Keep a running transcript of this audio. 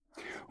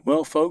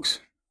Well,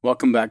 folks,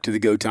 welcome back to the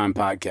Go Time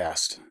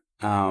podcast.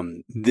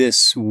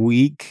 This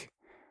week,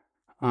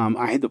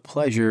 I had the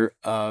pleasure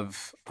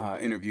of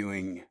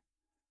interviewing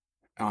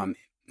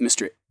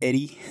Mr.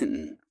 Eddie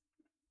Hinton.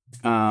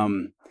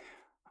 Um,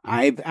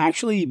 I've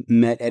actually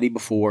met Eddie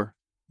before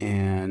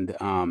and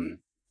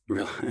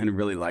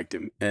really liked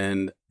him.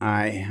 And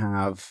I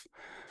have,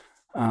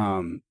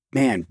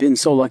 been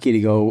so lucky to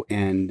go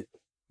and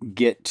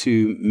get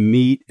to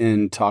meet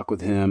and talk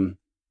with him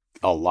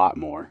a lot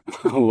more,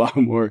 a lot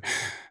more.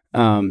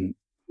 Um,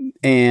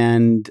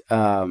 and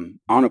on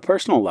a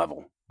personal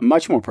level, a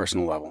much more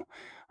personal level,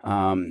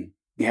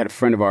 we had a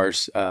friend of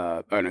ours,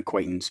 an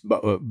acquaintance,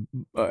 an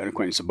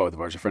acquaintance of both of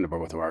ours, a friend of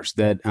both of ours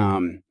that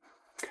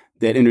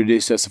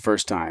introduced us the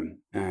first time,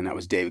 and that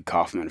was David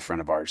Kaufman, a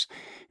friend of ours,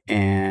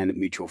 and a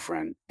mutual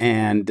friend,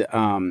 and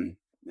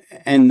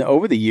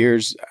over the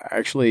years,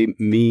 actually,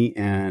 me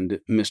and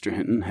Mr.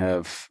 Hinton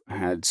have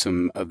had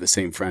some of the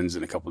same friends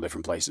in a couple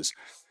different places,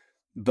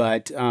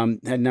 but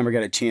had never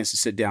got a chance to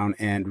sit down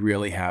and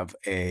really have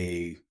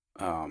a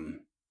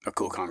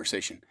cool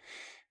conversation.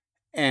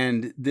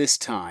 And this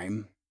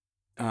time,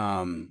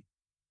 um,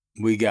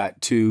 we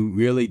got to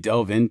really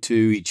delve into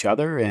each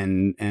other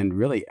and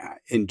really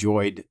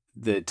enjoyed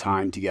the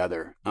time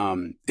together.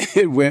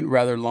 It went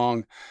rather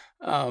long,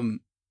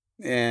 um,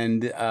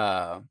 and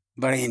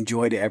but I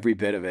enjoyed every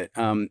bit of it.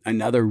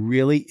 Another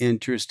really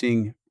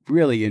interesting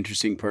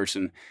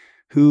person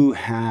who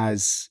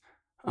has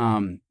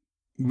um,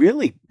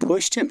 really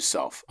pushed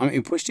himself. I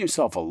mean, pushed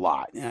himself a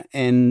lot,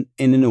 and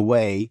in a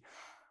way.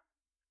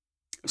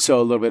 So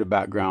a little bit of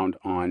background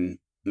on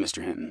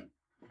Mr. Hinton.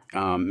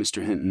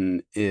 Mr.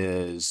 Hinton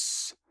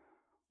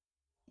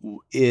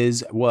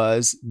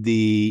was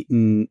the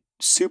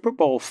Super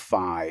Bowl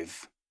V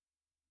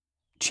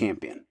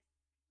champion.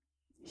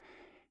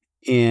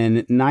 In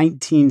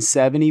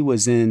 1970,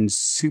 was in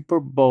Super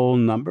Bowl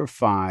number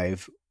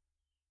 5,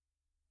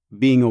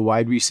 being a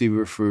wide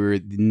receiver for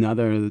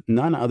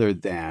none other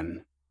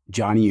than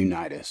Johnny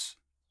Unitas,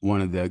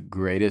 one of the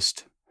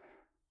greatest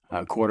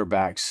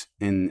quarterbacks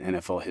in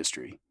NFL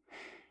history.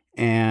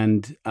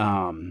 And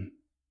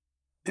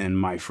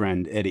my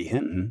friend Eddie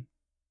Hinton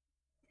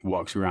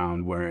walks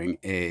around wearing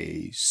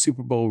a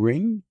Super Bowl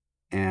ring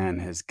and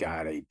has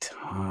got a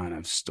ton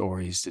of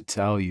stories to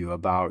tell you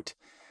about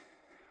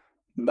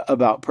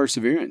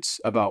perseverance,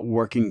 about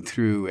working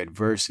through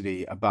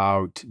adversity,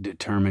 about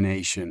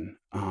determination,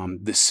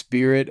 the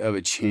spirit of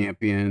a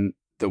champion,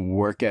 the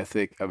work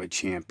ethic of a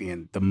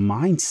champion, the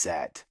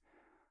mindset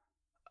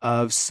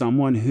of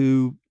someone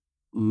who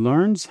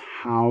learns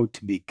how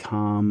to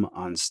become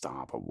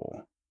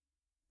unstoppable.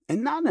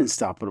 And not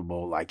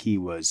unstoppable like he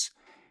was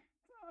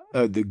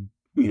the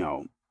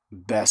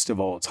best of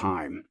all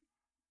time.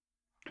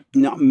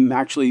 No,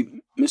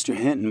 actually, Mr.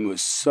 Hinton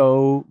was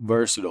so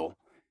versatile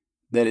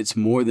that it's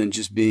more than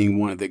just being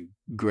one of the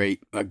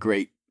a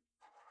great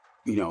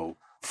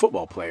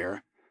football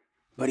player,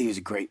 but he was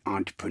a great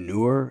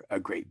entrepreneur,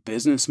 a great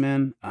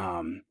businessman,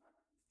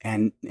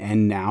 and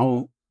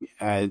now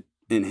in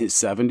his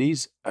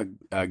 70s,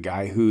 a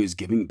guy who is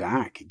giving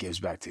back. He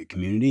gives back to the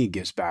community. He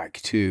gives back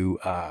to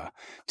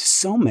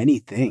so many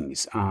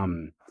things.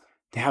 To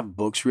have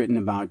books written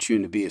about you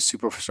and to be a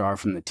superstar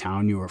from the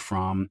town you were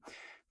from,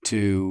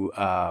 to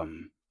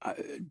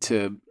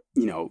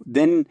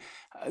then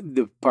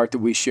the part that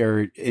we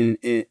share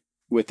in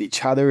with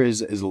each other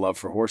is a love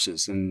for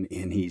horses, and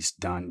he's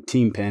done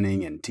team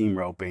penning and team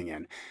roping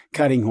and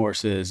cutting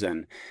horses,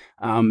 and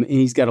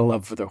he's got a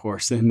love for the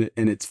horse, and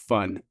it's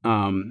fun.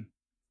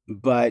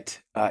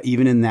 But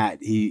even in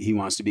that, he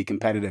wants to be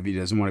competitive. He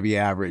doesn't want to be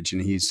average,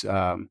 and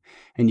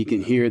and you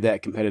can hear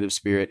that competitive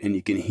spirit, and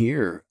you can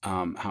hear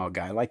how a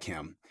guy like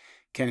him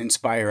can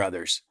inspire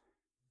others,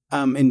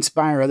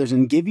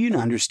 and give you an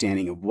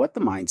understanding of what the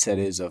mindset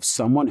is of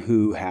someone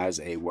who has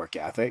a work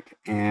ethic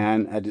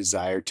and a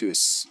desire to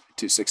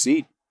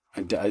succeed,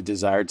 a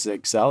desire to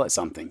excel at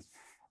something,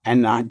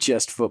 and not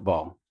just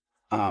football.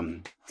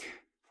 And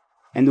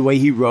the way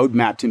he road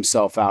mapped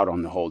himself out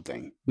on the whole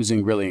thing was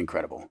really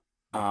incredible.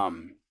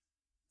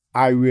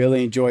 I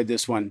really enjoyed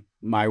this one.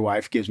 My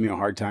wife gives me a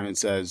hard time and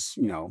says,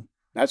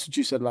 that's what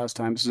you said last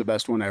time. This is the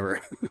best one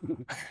ever.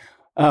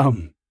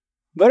 um,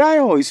 but I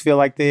always feel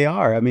like they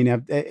are. I mean,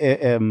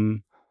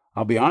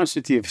 I'll be honest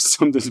with you, if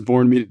something's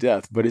bored me to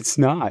death, but it's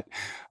not.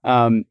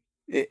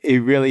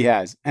 It really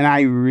has. And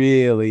I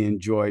really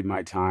enjoyed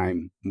my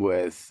time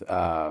with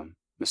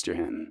Mr.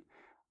 Hinton.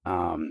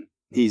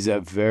 He's a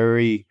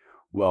very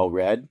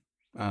well-read,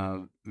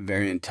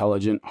 very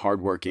intelligent,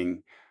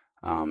 hardworking,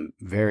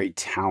 very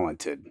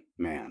talented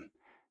man,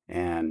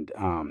 and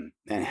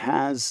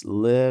has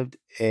lived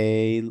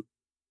an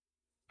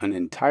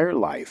entire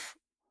life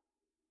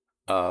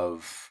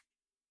of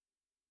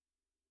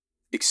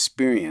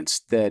experience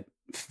that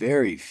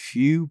very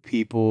few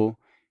people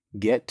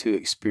get to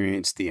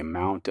experience the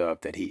amount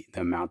that he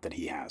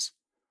has.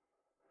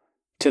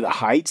 To the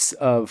heights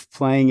of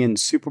playing in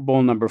Super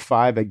Bowl number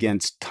 5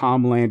 against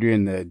Tom Landry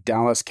and the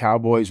Dallas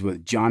Cowboys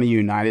with Johnny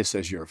Unitas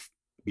as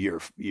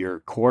your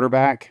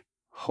quarterback.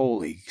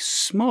 Holy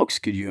smokes,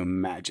 could you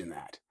imagine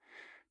that?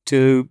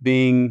 To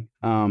being,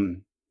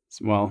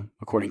 well,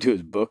 according to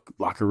his book,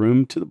 locker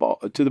room to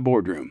the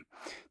boardroom,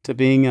 to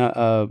being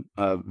a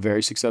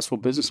very successful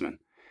businessman,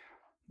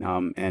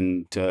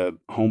 and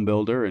home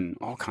builder and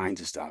all kinds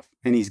of stuff.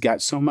 And he's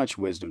got so much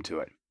wisdom to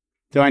it.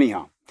 So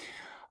anyhow,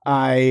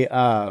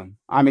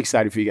 I'm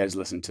excited for you guys to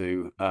listen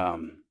to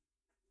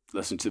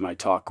my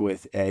talk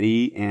with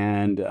Eddie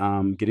and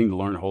getting to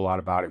learn a whole lot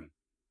about him.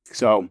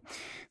 So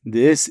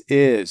this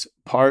is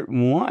part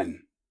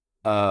 1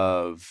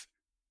 of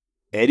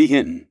Eddie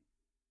Hinton,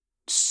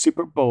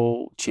 Super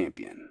Bowl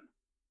champion.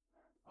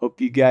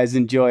 Hope you guys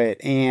enjoy it.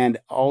 And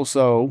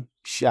also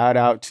shout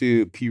out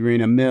to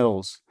Purina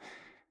Mills.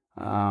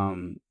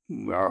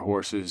 Our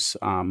horses,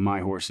 my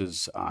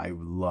horses, I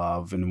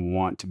love and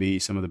want to be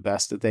some of the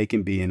best that they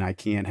can be. And I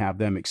can't have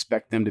them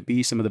expect them to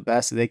be some of the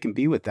best that they can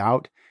be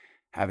without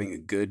having a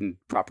good and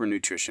proper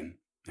nutrition.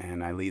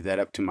 And I leave that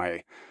up to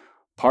my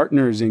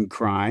partners in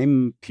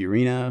crime,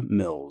 Purina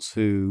Mills,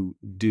 who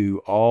do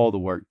all the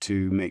work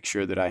to make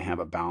sure that I have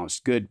a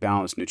good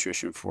balanced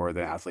nutrition for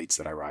the athletes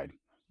that I ride.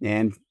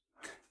 And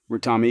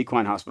Rotama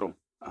Equine Hospital,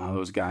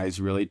 those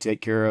guys really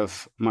take care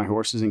of my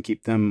horses and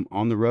keep them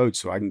on the road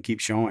so I can keep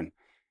showing.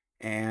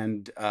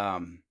 And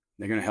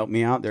they're going to help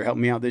me out. They're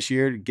helping me out this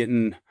year,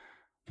 getting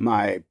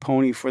my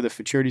pony for the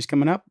futurities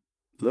coming up,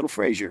 Little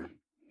Frazier.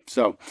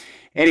 So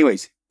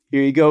anyways,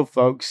 here you go,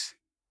 folks.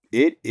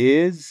 It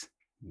is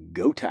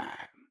go time.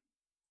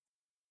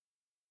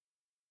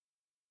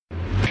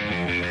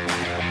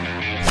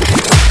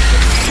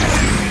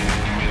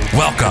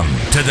 Welcome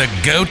to the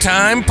Go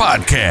Time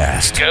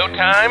Podcast. Go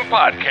Time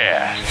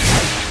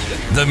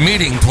Podcast. The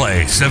meeting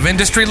place of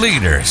industry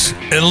leaders,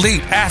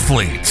 elite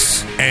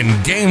athletes,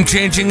 and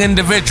game-changing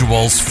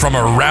individuals from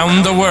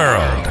around the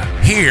world.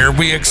 Here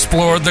we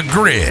explore the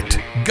grit,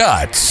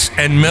 guts,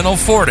 and mental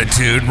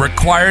fortitude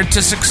required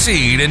to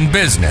succeed in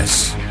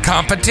business,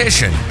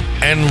 competition,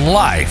 and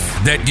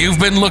life that you've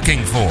been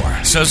looking for.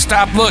 So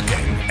stop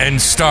looking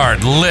and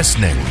start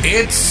listening.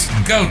 It's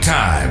Go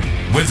Time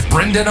with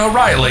Brendan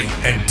O'Reilly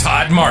and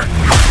Todd Martin.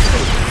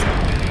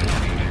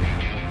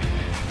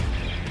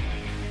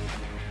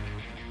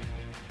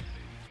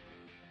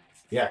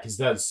 Yeah, because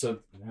there's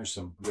some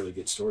really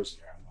good stories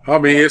there. I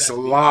mean, it's a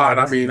lot.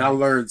 I mean, I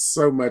learned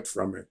so much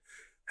from it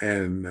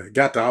and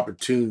got the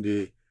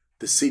opportunity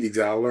to see these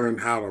guys. I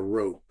learned how to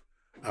rope.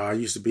 I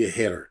used to be a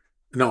healer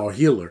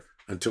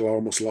until I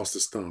almost lost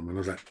his thumb. And I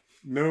was like,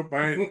 nope,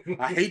 I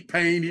hate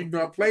pain. Even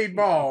though I played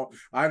ball,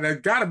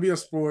 there's got to be a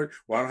sport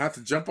where I don't have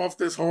to jump off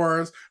this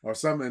horse or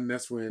something. And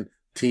that's when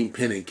team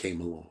pinning came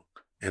along.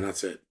 And I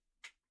said,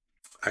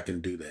 I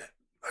can do that.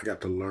 I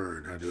got to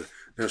learn how to do it.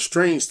 Now,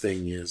 strange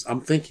thing is,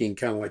 I'm thinking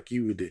kind of like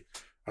you did.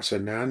 I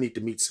said, now I need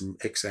to meet some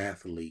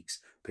ex-athletes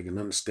that can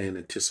understand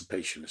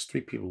anticipation. There's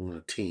 3 people on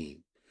a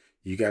team.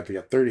 You got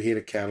 30 head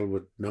of cattle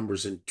with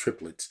numbers in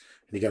triplets,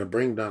 and you got to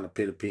bring them down to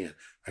pin to pin.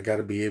 I got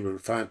to be able to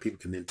find people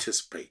who can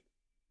anticipate.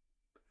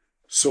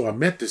 So I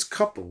met this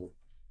couple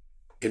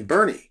in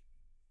Bernie,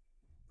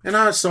 and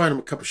I saw him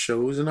a couple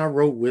shows, and I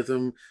rode with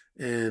him.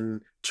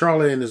 And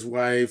Charlie and his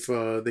wife,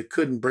 they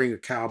couldn't bring a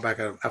cow back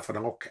after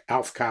an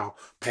alpha cow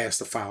past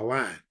the foul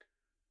line.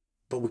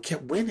 But we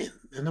kept winning.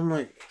 And I'm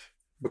like,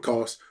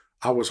 because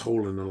I was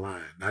holding the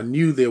line. I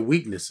knew their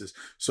weaknesses,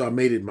 so I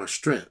made it my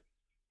strength.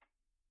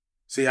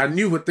 See, I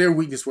knew what their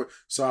weaknesses were,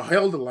 so I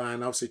held the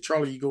line. I would say,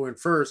 Charlie, you go in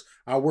first.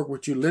 I'll work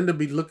with you. Linda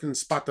be looking to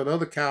spot that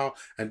other cow,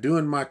 and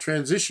doing my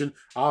transition,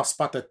 I'll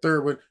spot that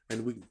third one,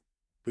 and we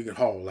can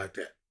haul like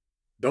that.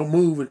 Don't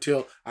move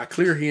until I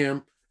clear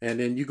him,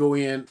 and then you go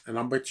in, and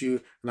I'll bet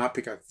you, and I'll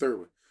pick out the third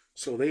one.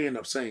 So they end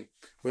up saying,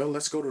 well,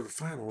 let's go to the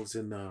finals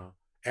in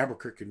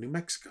Albuquerque, New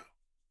Mexico.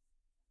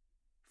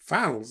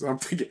 Finals? I'm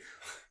thinking,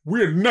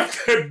 we're not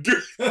that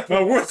good.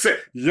 I would say,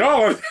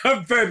 y'all are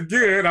not that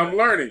good. I'm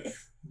learning.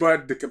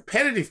 But the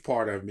competitive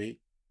part of me,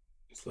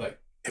 it's like,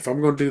 if I'm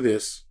going to do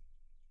this,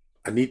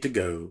 I need to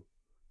go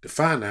to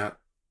find out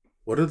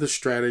what are the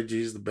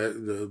strategies,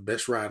 the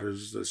best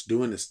riders that's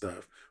doing this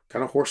stuff, what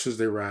kind of horses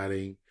they're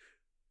riding.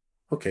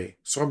 Okay,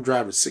 so I'm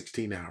driving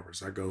 16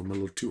 hours. I go in my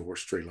little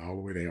 2-horse trailer all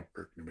the way to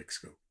Albuquerque, New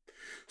Mexico.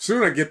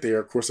 Soon I get there,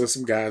 of course, there's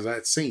some guys I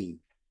had seen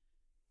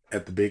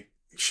at the big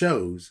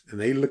shows, and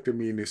they looked at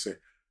me and they said,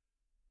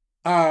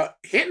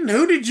 Hinton,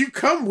 who did you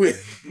come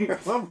with?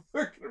 I'm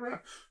looking around.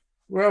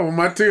 Well, with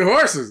my 2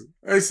 horses.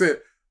 They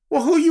said,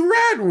 well, who you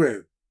riding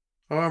with?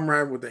 Oh, I'm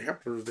riding with the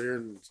Hepplers there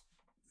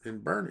in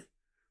Bernie.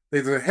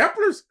 They said,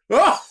 Hepplers?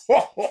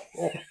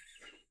 Oh!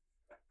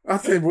 I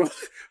said, well,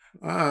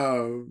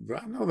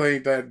 I know they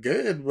ain't that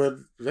good, but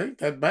they ain't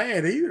that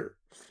bad either.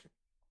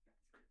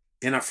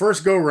 In our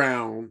first go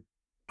round,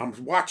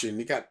 I'm watching.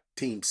 You got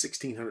teams,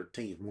 1,600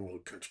 teams, more over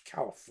the country,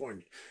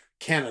 California,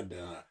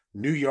 Canada,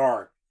 New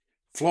York,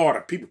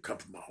 Florida. People come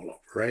from all over,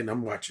 right? And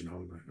I'm watching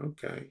all that.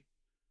 Okay.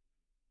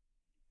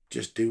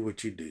 Just do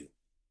what you do.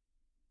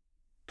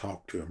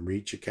 Talk to them.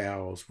 Read your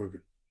cows.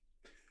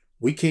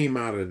 We came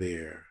out of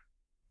there.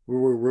 We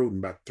were riding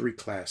about 3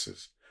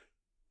 classes.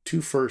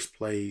 2 first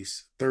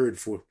place, 3rd,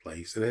 4th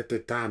place. And at the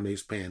time, they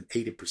was paying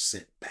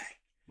 80% back.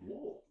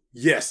 Whoa.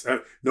 Yes.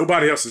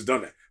 Nobody else has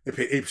done that. They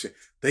paid 80%.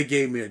 They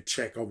gave me a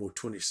check almost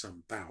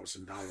 $20-some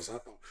thousand. I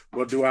thought,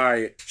 well, do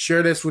I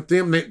share this with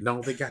them?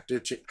 No, they got their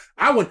check.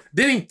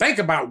 Didn't even think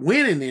about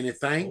winning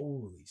anything.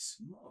 Holy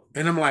smoke.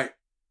 And I'm like,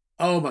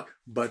 oh my,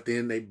 but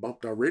then they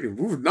bumped our rating.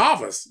 We were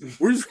novice.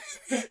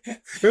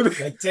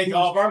 They take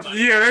all of our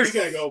money. Yeah, we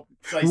gotta go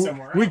play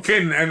somewhere else. We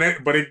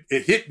couldn't, but it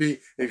hit me.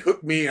 It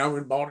hooked me. I went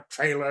and bought a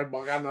trailer. I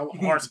got another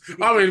horse.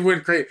 I mean, it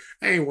went crazy.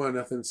 I ain't won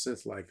nothing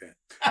since like that.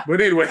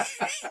 But anyway,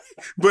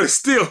 but it's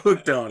still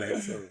hooked on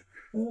it. So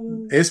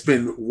it's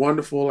been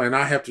wonderful, and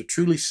I have to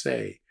truly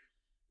say,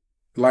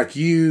 like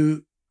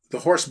you,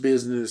 the horse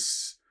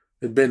business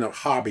has been a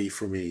hobby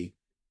for me.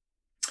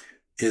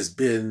 It's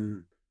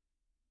been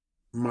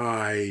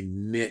my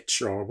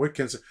niche, or what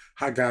can I say,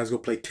 how guys go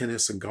play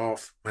tennis and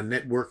golf, my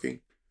networking.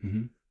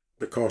 Mm-hmm.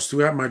 Because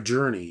throughout my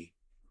journey,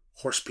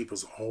 horse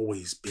people's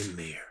always been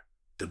there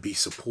to be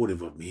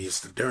supportive of me. It's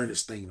the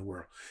darndest thing in the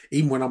world.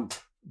 Even when I'm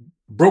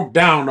broke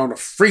down on the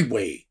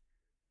freeway.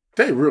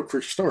 Tell you a real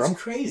quick story.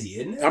 It's crazy,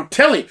 isn't it? I'm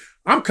telling you,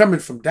 I'm coming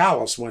from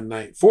Dallas one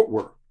night, Fort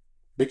Worth.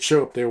 Big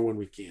show up there one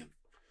weekend.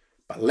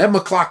 About 11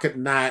 o'clock at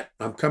night,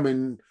 I'm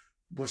coming,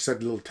 what's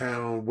that little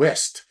town?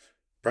 West.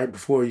 Right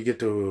before you get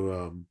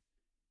to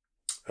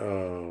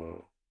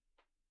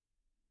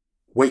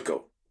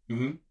Waco.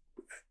 Mm-hmm.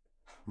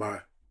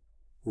 My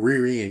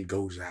rear end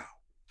goes out.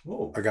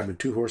 Whoa. I got my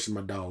 2 horses and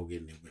my dog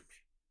in there with me.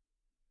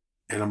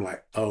 And I'm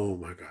like, oh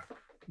my God.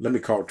 Let me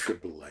call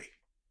AAA.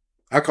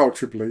 I called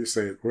AAA and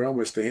said, well,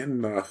 Mr.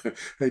 Hinton,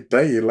 they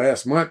tell you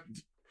last month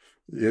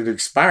it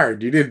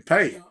expired. You didn't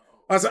pay.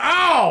 I said,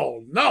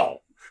 oh, no.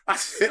 I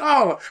said,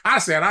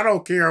 I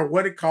don't care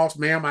what it costs,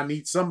 ma'am. I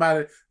need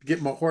somebody to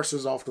get my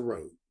horses off the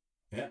road.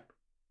 Yeah.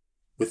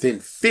 Within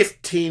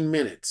 15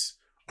 minutes,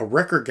 a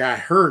record guy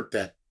heard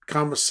that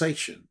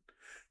conversation.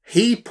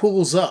 He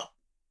pulls up,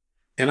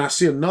 and I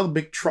see another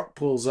big truck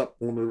pulls up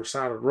on the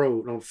side of the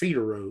road, on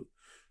feeder road,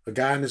 a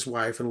guy and his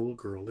wife and a little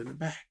girl in the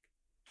back.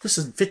 This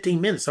is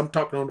 15 minutes. I'm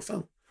talking on the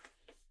phone.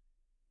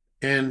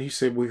 And he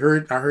said,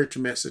 I heard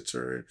your message,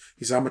 sir.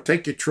 He said, I'm going to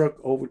take your truck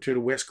over to the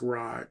West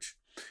Garage.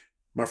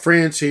 My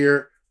friends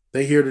here,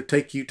 they're here to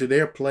take you to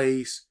their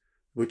place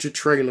with your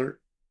trailer.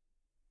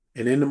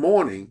 And in the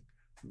morning,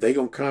 they're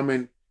going to come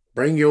and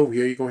bring you over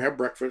here. You're going to have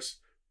breakfast.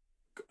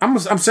 I'm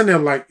sitting there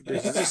like,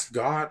 is this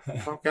God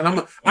talking?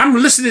 I'm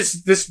listening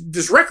to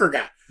this record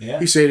guy. Yeah.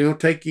 He said, he'll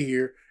take you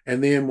here.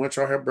 And then once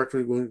y'all have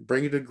breakfast, we're going to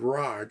bring you to the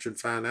garage and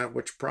find out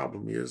what your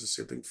problem is and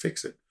see if they can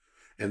fix it.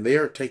 And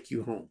they'll take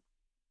you home.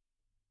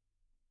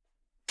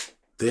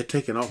 They're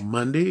taking off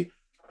Monday,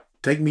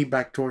 take me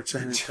back towards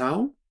San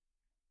Antonio.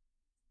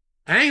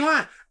 I ain't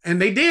lying. And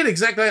they did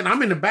exactly that. And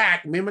I'm in the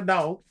back, me and my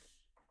dog.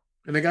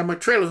 And they got my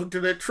trailer hooked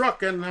to that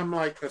truck. And I'm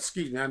like,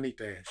 excuse me, I need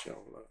to ask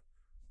y'all,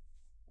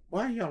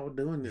 why y'all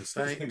doing this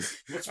thing?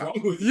 What's wrong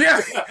with you?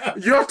 Yeah,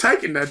 you're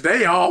taking the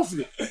day off.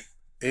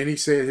 And he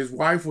said his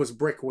wife was a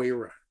breakaway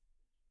run.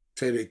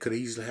 Said it could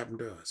easily happen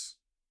to us.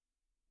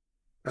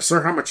 I said,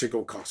 sir, how much it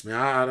gonna cost me?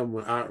 I don't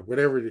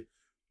whatever. You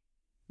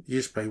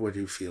just pay what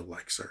you feel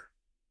like, sir.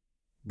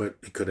 But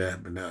it could have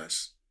happened to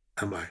us.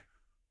 I'm like,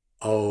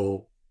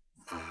 oh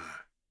my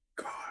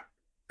God.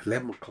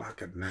 11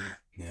 o'clock at night.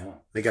 Yeah.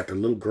 They got the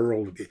little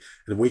girl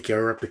and wake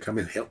her up to come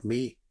and help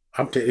me.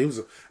 I'm telling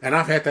you, and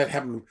I've had that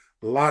happen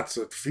a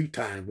few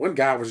times. One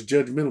guy was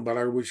judgmental, but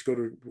I always go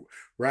to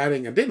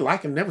riding. I didn't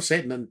like him, never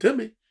said nothing to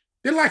me.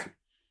 Didn't like him.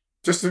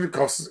 Just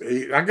because,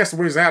 I guess, the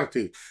way his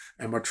attitude.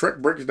 And my truck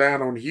breaks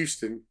down on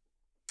Houston.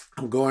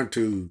 I'm going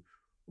to,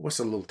 what's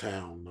a little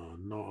town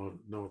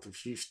north of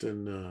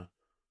Houston?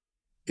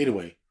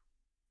 Anyway,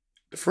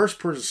 the first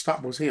person to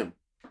stop was him.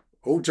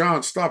 Old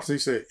John stops and he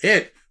said,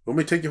 Ed, want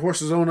me to take your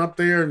horses on up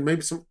there and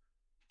maybe some...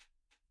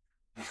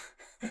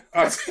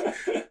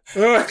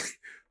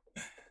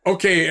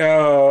 Okay,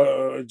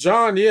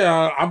 John,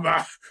 yeah,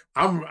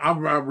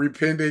 I'm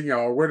repenting,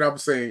 or what I'm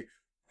saying,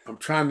 I'm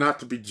trying not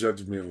to be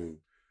judgmental.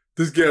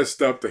 This guy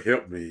stopped to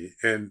help me,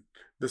 and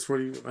that's what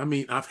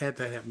I've had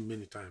that happen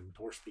many times with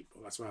horse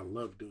people. That's why I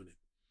love doing it.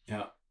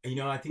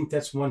 Yeah, I think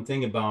that's one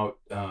thing about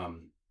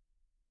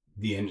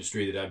the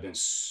industry that I've been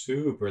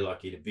super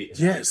lucky to be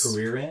a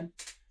career in,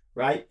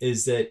 right?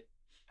 Is that,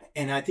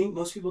 and I think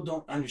most people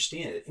don't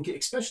understand it,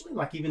 especially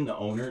like even the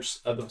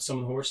owners of some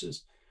of the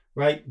horses,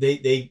 right?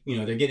 They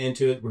they're getting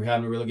into it. We're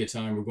having a really good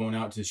time. We're going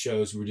out to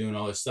shows. We're doing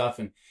all this stuff,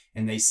 and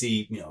they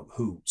see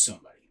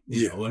somebody,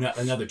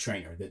 another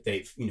trainer that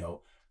they've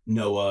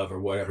know of or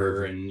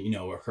whatever, and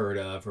or heard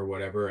of or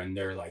whatever, and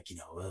they're like,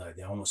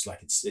 they're almost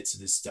like it's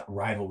this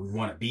rival, we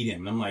want to beat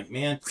him. And I'm like,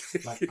 man,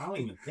 like I don't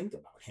even think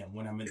about him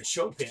when I'm in the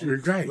show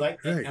pen. Right,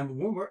 like, right.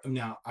 And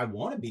now I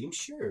want to beat him,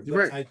 sure, but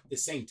right. at the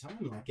same time,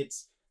 like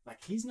it's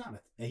like he's not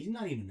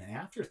even an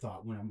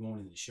afterthought when I'm going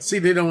into the show. See,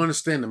 they don't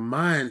understand the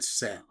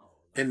mindset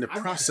and the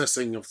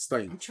processing of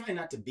things. I'm trying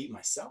not to beat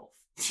myself.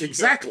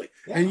 Exactly.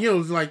 Yeah.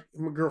 And like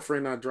my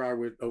girlfriend I drive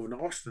with over in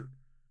Austin,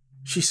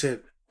 she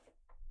said,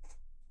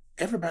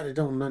 everybody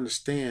don't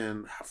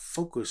understand how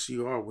focused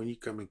you are when you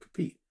come and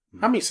compete.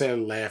 I mean, say I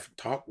laugh and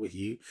talk with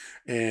you,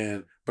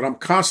 but I'm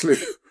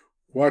constantly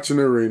watching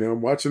the arena.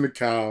 I'm watching the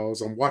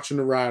cows. I'm watching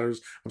the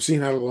riders. I'm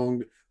seeing how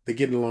long they're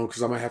getting along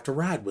because I might have to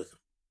ride with them.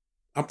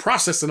 I'm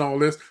processing all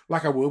this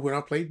like I would when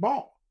I played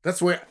ball.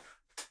 That's where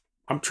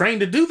I'm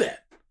trained to do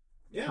that.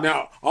 Yeah.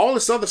 Now, all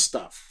this other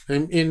stuff,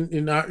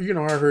 and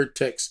I heard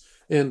Tex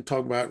and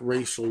talk about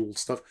racial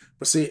stuff,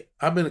 but see,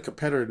 I've been a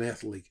competitor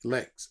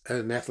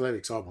in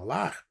athletics all my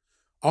life.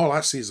 All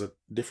I see is a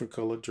different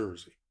colored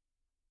jersey.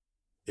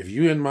 If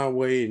you're in my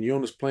way and you're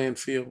on this playing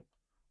field,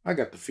 I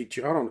got to defeat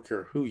you. I don't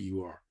care who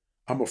you are.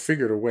 I'm going to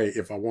figure it a way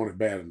if I want it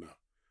bad enough.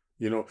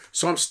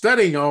 So I'm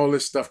studying all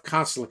this stuff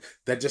constantly.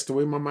 That's just the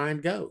way my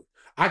mind goes.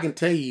 I can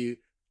tell you,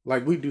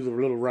 like we do the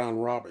little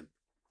round robin.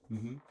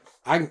 Mm-hmm.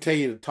 I can tell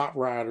you the top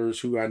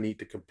riders who I need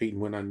to compete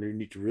and when I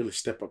need to really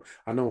step up.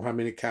 I know how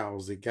many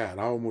cows they got.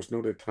 I almost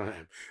know their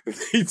time.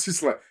 It's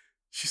just like,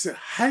 she said,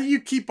 how do you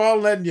keep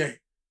all that in your...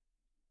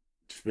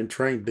 Just been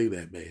trained to do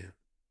that, man.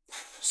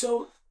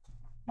 So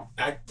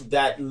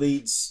that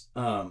leads,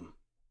 so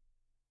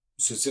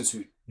since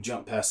we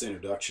jumped past the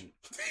introduction,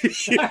 no.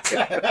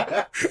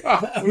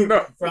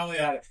 probably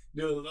ought to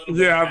do a little bit.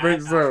 Yeah, I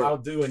think so. I'll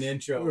do an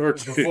intro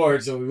before,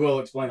 so we will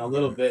explain a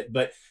little bit.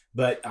 But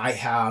I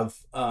have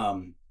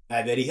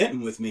Eddie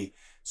Hinton with me,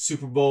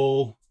 Super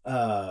Bowl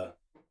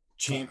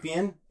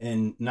champion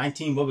in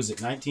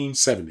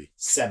 1970.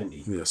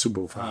 Yeah, Super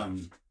Bowl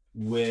 5.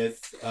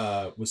 With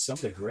some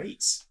of the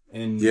greats.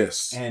 And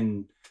yes.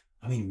 And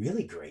I mean,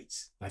 really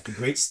greats. Like the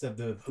greats of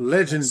the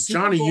legend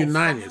Johnny Bowl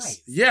Unitas.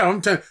 5. Yeah, I'm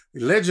telling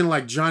you, legend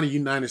like Johnny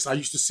Unitas. I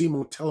used to see him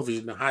on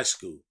television in high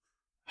school.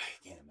 I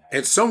can't imagine.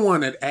 And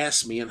someone had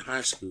asked me in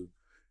high school,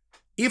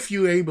 if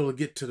you're able to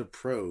get to the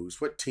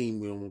pros, what team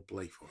will you want to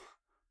play for?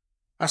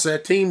 I said,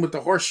 a team with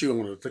the horseshoe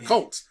on it, the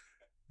Colts.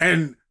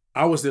 And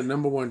I was their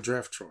number one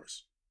draft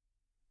choice.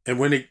 And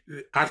when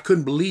I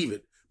couldn't believe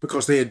it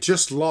because they had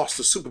just lost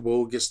the Super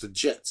Bowl against the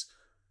Jets.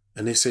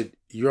 And they said,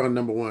 you're on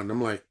number one.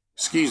 I'm like,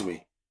 excuse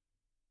me.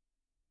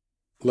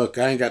 Look,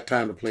 I ain't got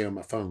time to play on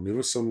my phone. There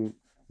was some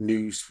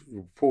news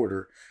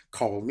reporter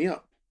called me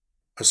up.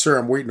 I said, sir,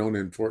 I'm waiting on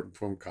an important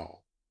phone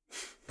call.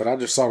 But I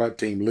just saw that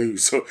team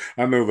lose, so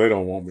I know they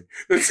don't want me.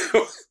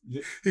 So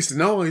he said,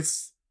 no, I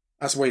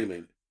said, wait a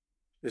minute.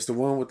 It's the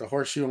one with the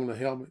horseshoe on the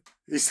helmet?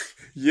 He said,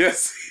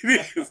 yes,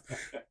 it is.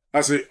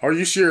 I said, are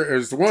you sure?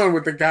 It's the one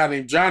with the guy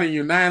named Johnny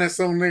Unitas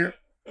on there?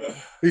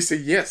 He said,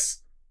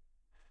 yes.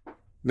 And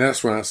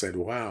that's when I said,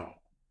 wow.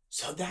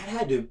 So that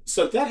had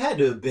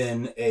to have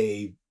been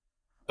a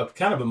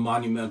kind of a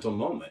monumental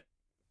moment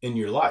in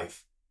your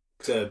life.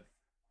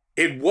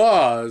 It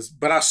was,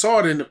 but I saw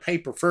it in the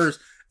paper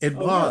first. It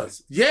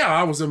was. Nice. Yeah,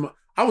 I was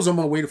on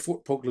my way to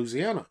Fort Polk,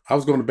 Louisiana. I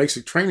was going to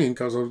basic training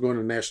because I was going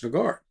to National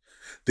Guard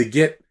to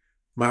get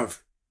my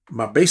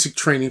basic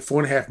training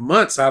 4.5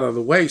 months out of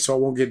the way so I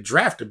won't get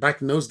drafted.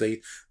 Back in those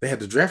days, they had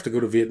to draft to go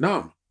to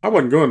Vietnam. I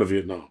wasn't going to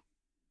Vietnam.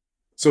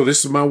 So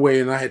this is my way,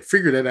 and I had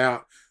figured it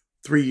out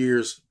 3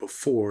 years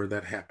before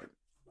that happened.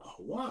 Oh,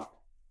 wow.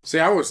 See,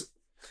 I was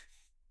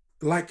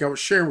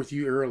sharing with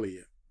you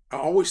earlier, I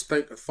always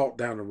think a thought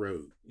down the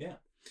road. Yeah.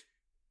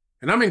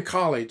 And I'm in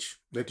college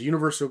at the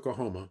University of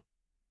Oklahoma,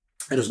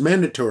 and it's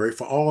mandatory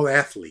for all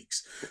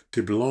athletes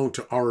to belong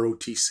to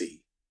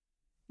ROTC.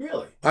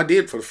 Really? I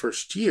did for the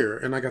first year,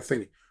 and I got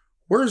thinking,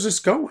 where is this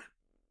going?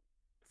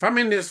 If I'm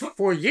in this for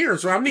 4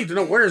 years, I need to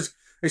know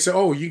they said,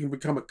 oh, you can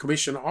become a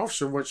commissioned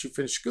officer once you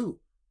finish school.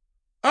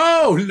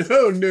 Oh,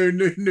 no.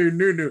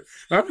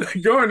 I'm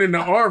not going in the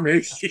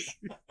Army.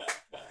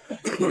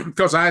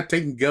 Because I had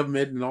taken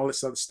government and all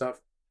this other stuff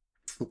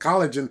in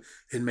college, and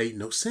it made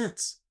no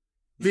sense.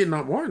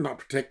 Vietnam War is not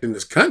protecting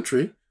this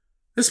country.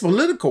 It's a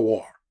political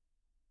war.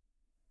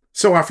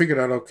 So I figured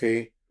out,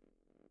 okay,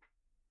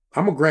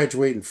 I'm going to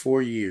graduate in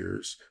 4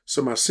 years.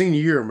 So my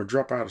senior year, I'm going to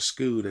drop out of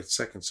school that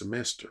second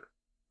semester.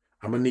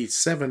 I'm going to need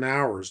 7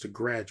 hours to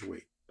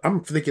graduate.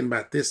 I'm thinking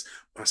about this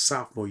my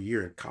sophomore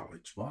year in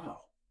college.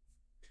 Wow.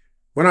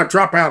 When I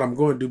drop out, I'm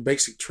going to do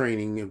basic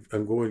training and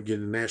I'm going to get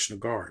in the National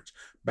Guards.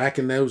 Back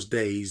in those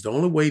days, the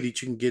only way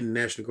that you can get in the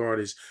National Guard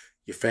is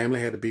your family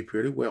had to be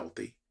pretty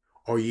wealthy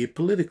or you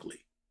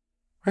politically.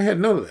 I had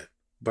none of that,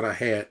 but I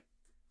had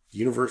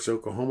University of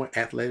Oklahoma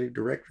athletic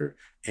director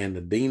and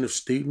the dean of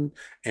students,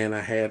 and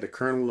I had the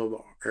colonel of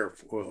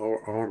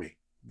the Army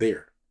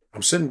there.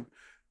 I'm sitting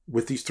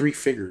with these 3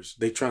 figures.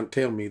 They trying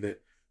to tell me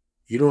that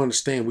you don't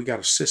understand. We got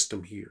a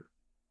system here.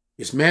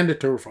 It's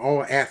mandatory for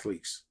all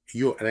athletes.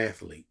 You're an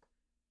athlete.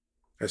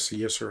 I said,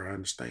 yes, sir, I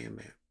understand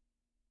that.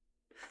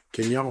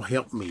 Can y'all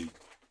help me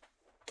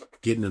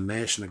get in the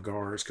National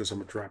Guards because I'm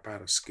going to drop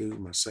out of school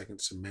my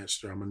second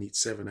semester. I'm going to need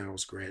 7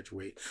 hours to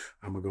graduate.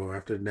 I'm going to go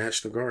after the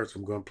National Guards.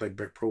 I'm going to play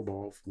pro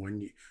ball for 1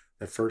 year.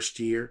 That first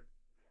year,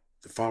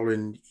 the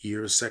following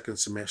year, second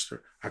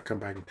semester, I come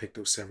back and take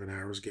those 7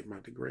 hours, get my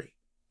degree.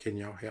 Can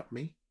y'all help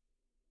me?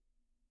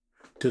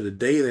 To the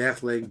day the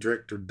athletic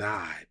director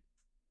died,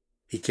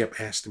 he kept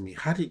asking me,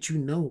 how did you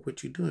know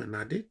what you're doing? And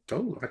I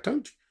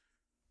told you.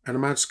 And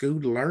I'm out of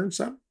school to learn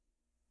something.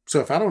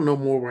 So if I don't know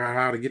more about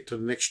how to get to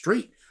the next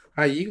street,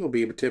 how are you going to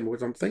be able to tell me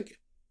what I'm thinking?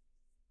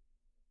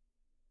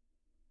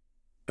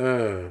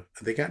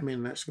 They got me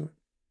in that school.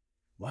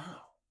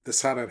 Wow.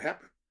 That's how that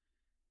happened.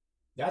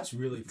 That's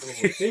really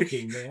forward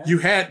thinking, man. You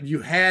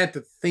had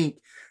to think,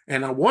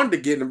 and I wanted to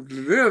get them.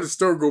 Then the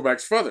story go back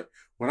further.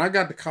 When I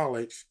got to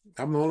college,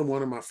 I'm the only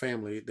one in my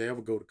family that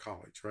ever go to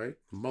college. Right?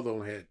 My mother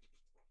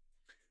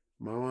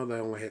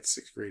only had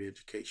 6th grade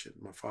education.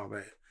 My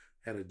father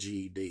had a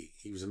GED.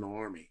 He was in the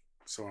Army,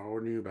 so I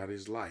already knew about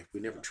his life. We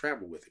never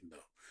traveled with him though.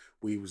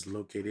 We was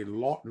located in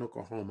Lawton,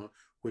 Oklahoma,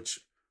 which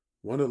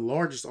one of the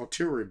largest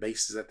artillery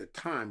bases at the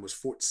time was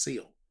Fort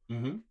Sill.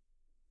 Mm-hmm.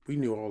 We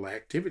knew all the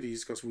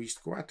activities because we used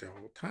to go out there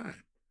all the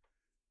time.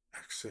 I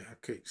said, I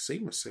couldn't see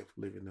myself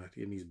living out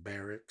here in these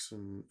barracks.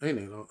 And,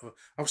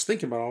 I was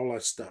thinking about all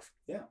that stuff.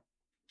 Yeah.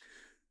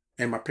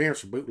 And my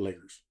parents were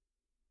bootleggers.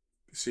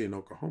 See, in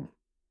Oklahoma.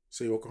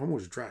 See, Oklahoma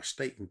was a dry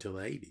state until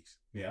the 80s.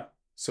 Yeah.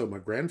 So my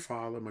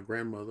grandfather, my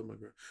grandmother,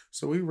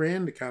 so we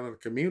ran the kind of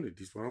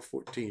communities. When I was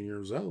 14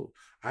 years old,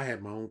 I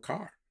had my own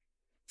car.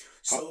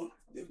 So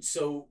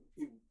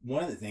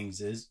one of the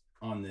things is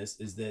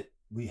that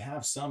we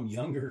have some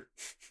younger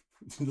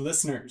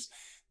listeners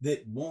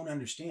that won't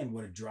understand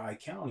what a dry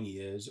county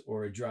is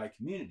or a dry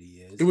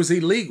community is. It was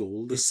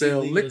illegal to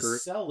sell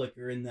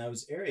liquor in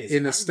those areas.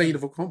 In the state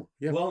of Oklahoma.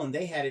 Yeah. Well, and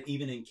they had it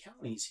even in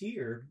counties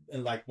here.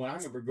 And like when I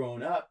remember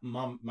growing up,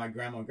 my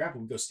grandma and grandpa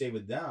would go stay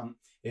with them.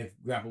 If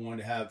grandpa wanted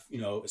to have, a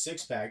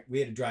 6-pack, we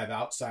had to drive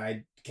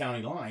outside the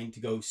county line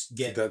to go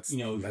get,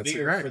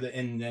 beer right.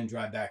 and then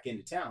drive back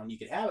into town. You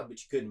could have it,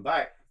 but you couldn't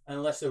buy it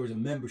unless there was a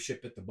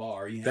membership at the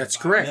bar. You had That's to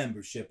buy correct. A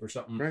membership or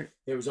something. Right.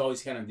 There was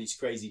always kind of these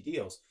crazy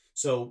deals.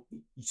 So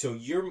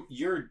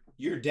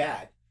your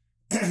dad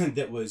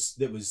that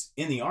was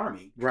in the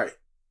Army, right,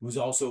 was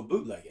also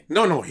bootlegging.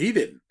 No, he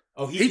didn't.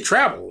 Oh, he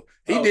traveled.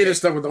 He did his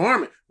stuff with the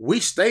Army. We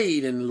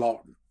stayed in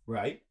Lawton.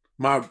 Right.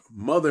 My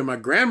mother and my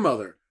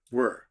grandmother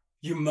were.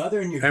 Your mother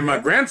and your my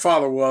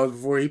grandfather was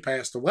before he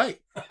passed away.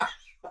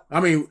 I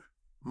mean,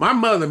 my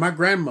mother, my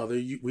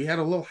grandmother, we had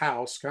a little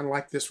house, kind of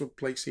like this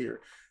place here.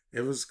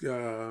 It was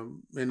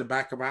in the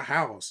back of our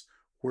house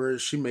where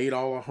she made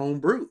all her home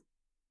brew.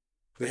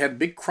 They had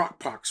big crock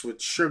pots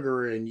with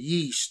sugar and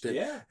yeast.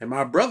 And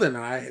my brother and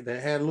I, they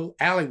had little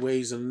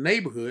alleyways in the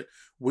neighborhood.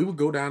 We would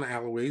go down the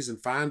alleyways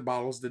and find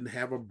bottles that didn't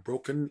have a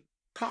broken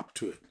top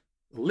to it,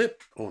 a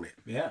lip on it.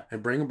 Yeah.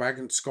 And bring them back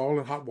in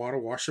scalding hot water,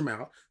 wash them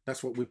out.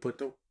 That's what we put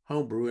the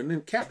home brew in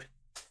and cap it.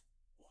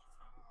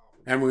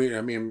 Wow.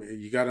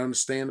 And you got to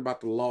understand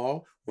about the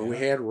law. When we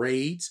had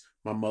raids,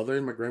 my mother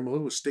and my grandmother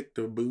would stick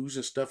the booze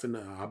and stuff in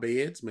our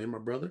beds, me and my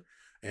brother.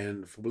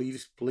 And if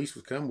police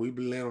would come, we'd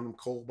be laying on them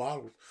cold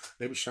bottles.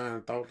 They would shine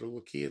and thought the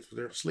little kids were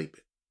there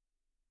sleeping.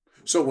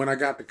 So when I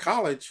got to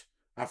college,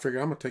 I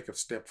figured I'm going to take a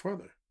step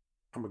further.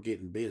 I'm going to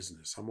get in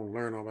business. I'm going to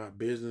learn all about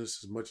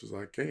business as much as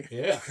I can.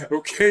 Yeah.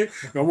 Okay?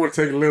 I want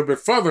to take it a little bit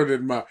further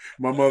than my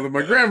mother and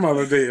my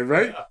grandmother did,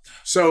 right? Yeah.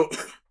 So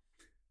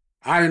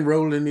I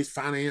enrolled in these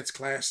finance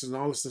classes and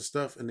all this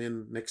stuff. And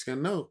then next thing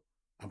I know,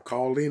 I'm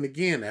called in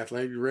again,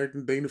 athletic director,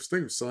 dean of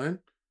students. Son,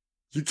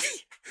 you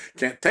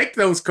can't take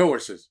those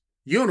courses.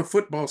 You're on a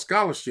football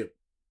scholarship.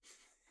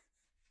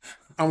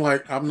 I'm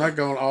like, I'm not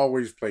going to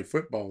always play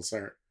football,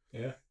 sir.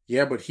 Yeah.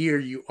 Yeah, but here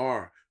you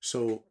are.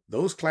 So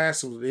those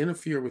classes would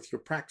interfere with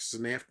your practice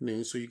in the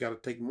afternoon, so you got to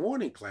take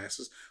morning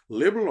classes,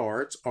 liberal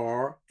arts,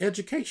 or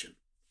education.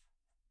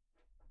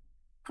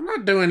 I'm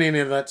not doing any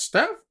of that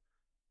stuff.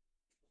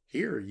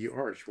 Here you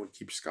are if you want to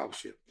keep your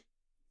scholarship.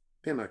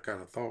 Then I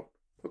kind of thought,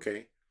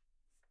 okay,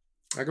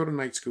 I go to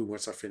night school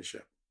once I finish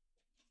up.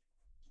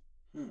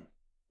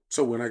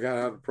 So when I got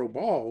out of pro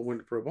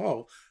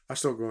ball, I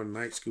started going to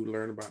night school,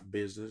 learn about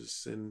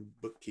business and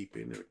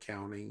bookkeeping and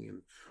accounting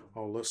and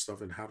all that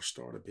stuff and how to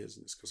start a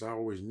business because I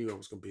always knew I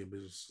was going to be in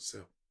business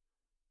myself.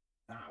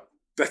 Wow.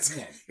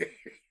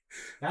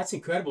 That's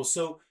incredible.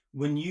 So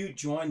when you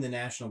joined the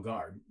National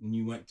Guard and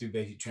you went through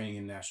basic training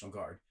in the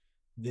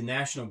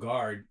National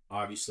Guard,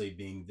 obviously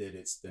being that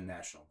it's the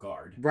National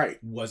Guard, right,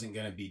 wasn't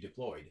going to be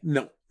deployed.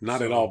 No,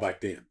 not at all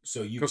back then.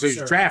 So you because they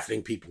was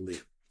drafting people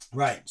then.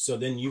 Right. So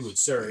then you would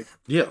serve.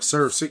 Yeah,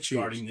 serve 6 years.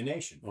 Guarding the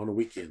nation. On the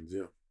weekends,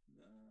 yeah.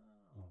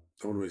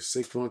 Only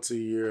 6 months a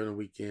year on the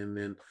weekend.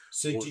 Then.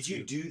 So did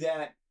you do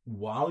that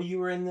while you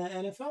were in the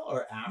NFL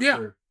or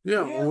after?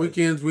 Yeah. On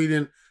weekends, we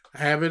didn't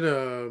have it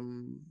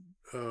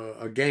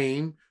a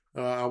game.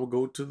 I would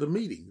go to the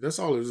meeting. That's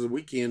all. It was a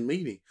weekend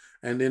meeting.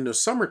 And in the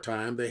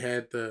summertime, they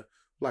had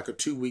like a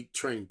 2-week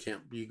training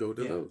camp. You go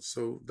to those.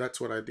 So that's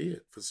what I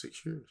did for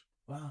 6 years.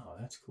 Wow,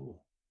 that's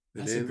cool.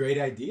 That's a great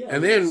idea.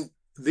 And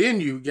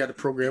then you got a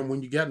program,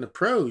 when you got in the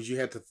pros, you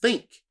had to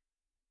think.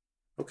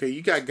 Okay,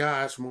 you got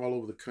guys from all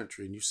over the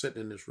country, and you're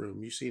sitting in this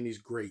room. You're seeing these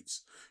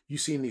greats. You're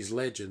seeing these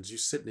legends. You're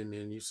sitting in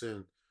there, and you're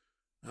saying,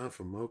 I'm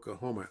from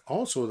Oklahoma.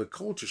 Also, the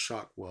culture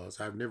shock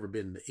was, I've never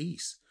been in the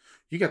East.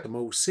 You got the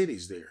most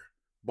cities there.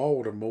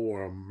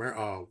 Baltimore,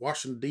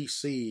 Washington,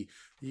 D.C.,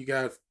 you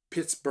got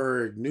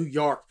Pittsburgh, New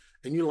York,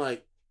 and you're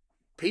like,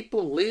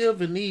 people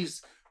live in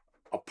these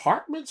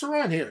apartments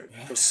around here.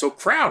 It's so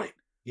crowded.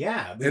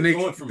 Yeah, and they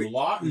going from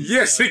Lawton.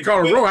 Yes, they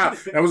called it row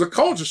house. That was a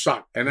culture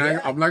shock, and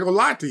I'm not gonna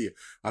lie to you.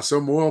 I saw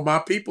more of my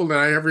people than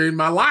I ever in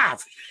my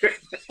life.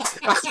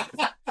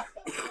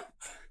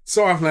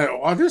 So I'm like,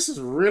 oh, this is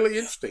really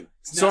interesting.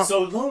 It's not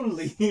so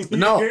lonely.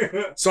 No.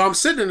 So I'm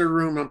sitting in the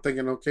room. I'm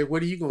thinking, okay,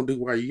 what are you gonna do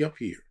while you up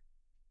here?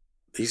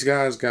 These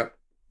guys got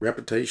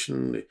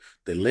reputation,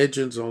 the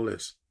legends, all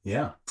this.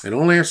 Yeah. And the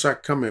only answer I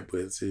come up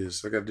with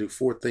is I got to do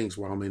 4 things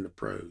while I'm in the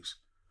pros.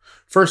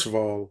 First of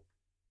all,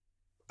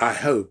 I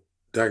hope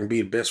that I can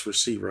be the best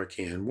receiver I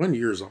can. 1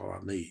 year is all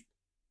I need.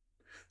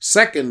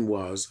 Second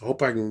was, I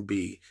hope I can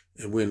be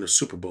and win the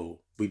Super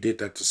Bowl. We did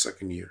that the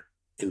second year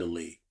in the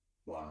league.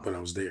 Wow. When I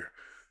was there.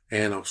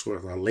 And I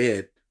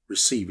led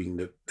receiving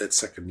that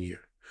second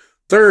year.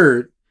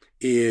 Third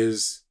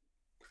is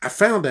I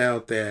found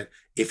out that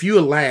if you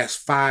last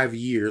 5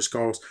 years,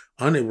 because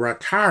under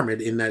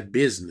retirement in that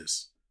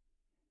business,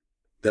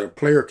 that a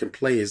player can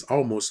play is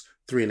almost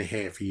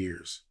 3.5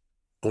 years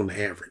on the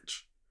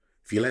average.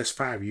 If you last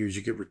 5 years,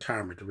 you get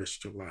retirement the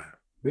rest of your life.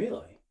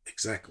 Really?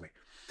 Exactly.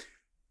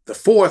 The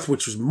fourth,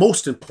 which was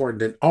most important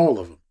than all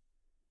of them,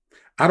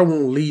 I don't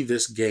want to leave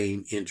this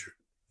game injured.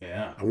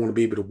 Yeah. I want to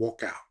be able to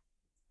walk out.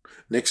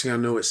 Next thing I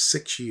know, it's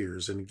 6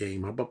 years in the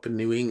game. I'm up in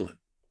New England.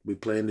 We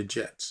playing the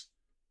Jets.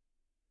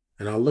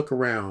 And I look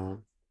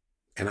around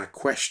and I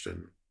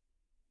question,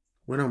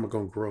 when am I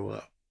going to grow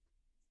up?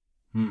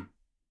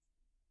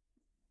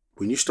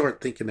 When you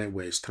start thinking that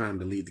way, it's time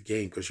to leave the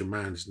game because your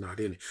mind is not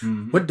in it.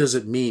 Mm-hmm. What does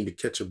it mean to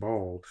catch a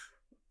ball,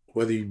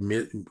 whether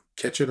you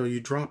catch it or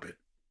you drop it?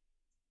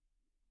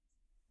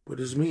 What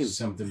does it mean?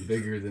 Something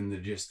bigger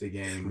than just the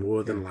game.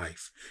 More than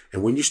life.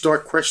 And when you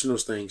start questioning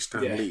those things,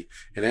 time to leave.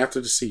 And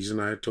after the season,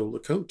 I told the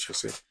coach, I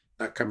said,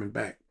 not coming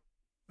back.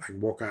 I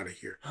can walk out of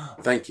here.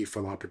 Thank you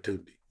for the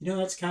opportunity.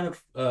 That's kind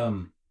of,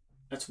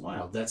 that's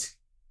wild. That's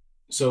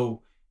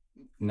so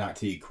not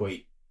to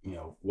equate,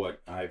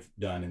 what I've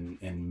done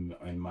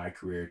in my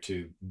career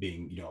to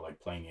being, like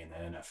playing in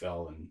the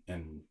NFL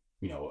and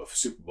a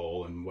Super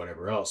Bowl and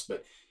whatever else.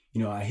 But,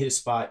 I hit a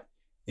spot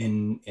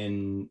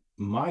in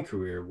my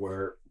career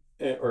where,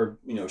 or,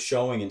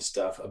 showing and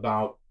stuff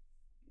about,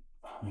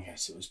 I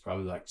guess it was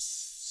probably like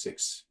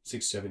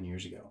 7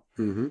 years ago.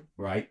 Mm-hmm.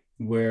 Right.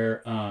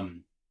 Where,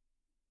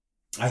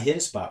 I hit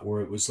a spot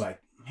where it was like,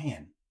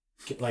 man,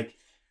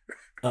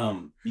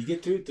 you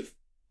get through the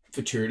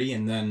futurity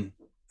and then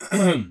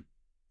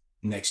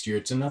next year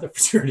it's another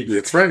futurity.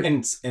 That's right.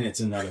 And it's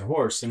another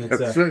horse and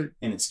and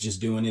it's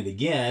just doing it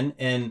again.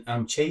 And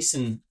I'm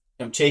chasing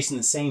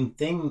the same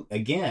thing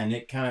again.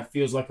 It kind of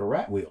feels like a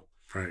rat wheel.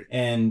 Right.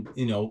 And,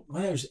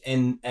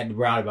 and at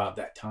around about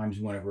that times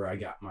whenever I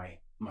got my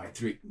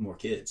 3 more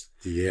kids.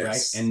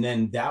 Yes. Right. And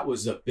then that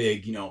was a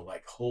big,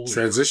 holy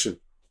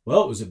transition.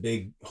 Well, it was a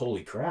big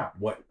holy crap.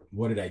 What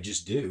did I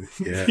just do?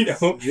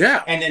 Yes.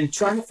 Yeah. And then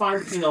trying to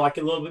find, like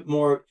a little bit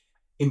more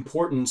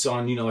importance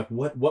on,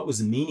 what was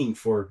the meaning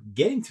for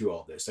getting through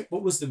all this? Like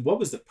what was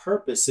the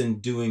purpose in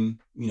doing,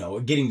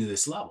 getting to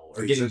this level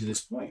or getting to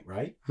this point,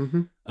 right?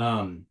 Mm-hmm.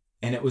 And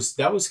that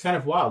was kind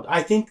of wild.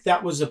 I think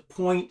that was a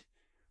point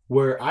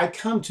where I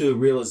come to a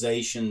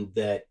realization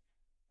that,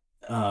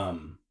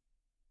 and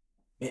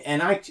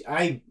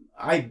I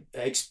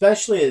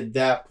especially at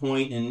that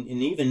point and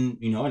even,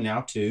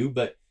 now too,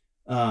 but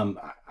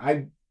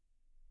I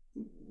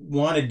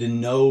wanted to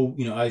know,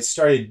 I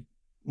started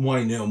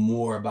wanting to know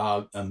more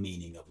about a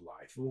meaning of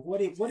life.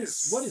 What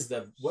is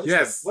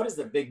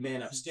the big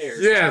man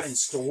upstairs got in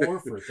store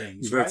for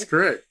things, right? That's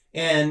correct.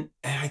 And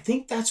I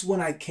think that's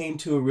when I came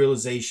to a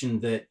realization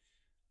that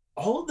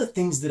all of the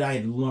things that I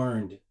had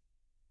learned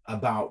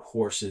about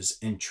horses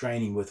and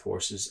training with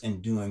horses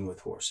and doing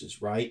with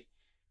horses, right?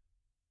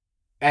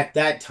 At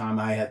that time,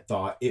 I had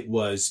thought it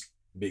was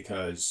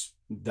because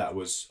that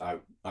was I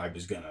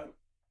was gonna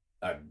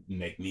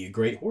make me a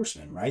great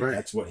horseman, right?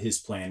 That's what his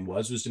plan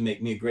was to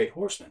make me a great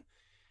horseman,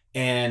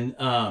 and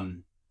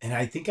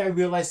I think I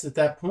realized at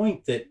that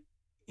point that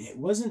it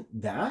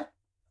wasn't that.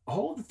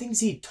 All the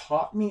things he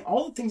taught me,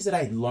 all the things that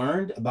I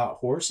learned about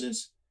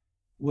horses,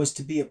 was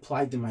to be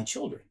applied to my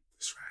children.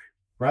 That's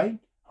right. Right?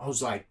 I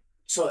was like,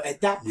 so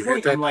at that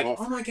point, I'm like,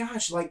 oh my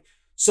gosh, like.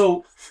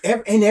 So,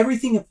 and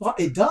everything,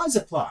 it does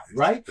apply,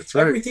 right? That's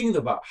right. Everything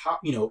about how,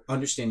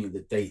 understanding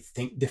that they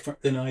think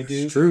different than I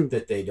do. It's true.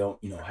 That they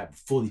don't, have a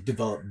fully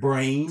developed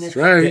brain. That's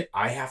right. That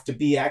I have to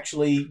be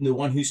actually the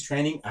one who's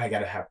training. I got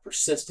to have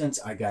persistence.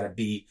 I got to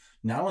be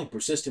not only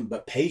persistent,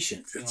 but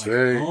patient. That's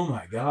right. Oh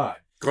my God.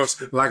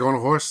 Because like on a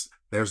horse,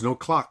 there's no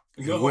clock.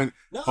 How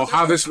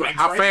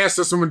fast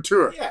does someone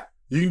mature? Yeah.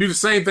 You can do the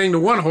same thing to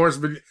one horse,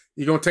 but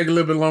you're going to take a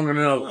little bit longer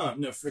than another.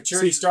 No,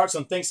 maturity starts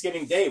on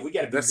Thanksgiving Day. We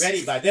got to be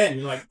ready by then.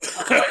 You're like,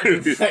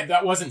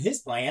 that wasn't his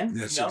plan.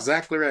 That's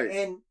exactly right.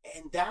 And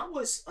that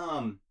was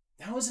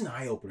an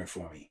eye opener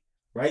for me,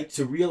 right?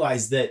 To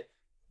realize that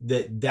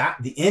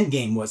the end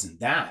game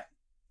wasn't that,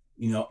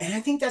 And I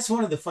think that's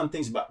one of the fun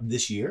things about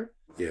this year.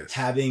 Yes.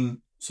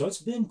 So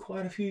it's been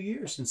quite a few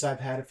years since I've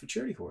had a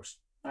futurity horse.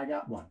 I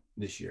got one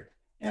this year,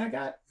 and I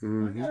got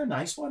a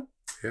nice one.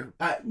 Yeah.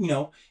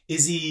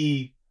 Is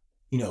he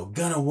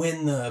gonna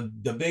win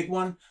the big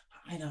one.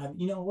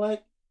 You know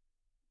what?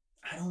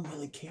 I don't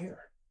really care.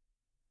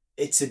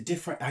 It's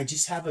I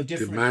just have a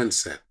different the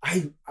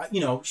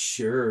mindset.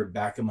 Sure,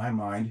 back in my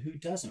mind, who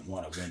doesn't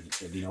want to win?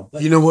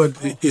 But you know what?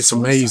 It's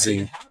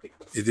amazing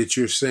that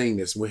you're saying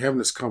this. We're having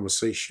this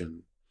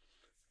conversation.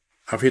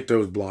 I've hit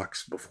those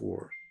blocks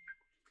before.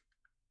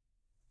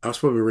 I was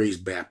probably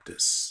raised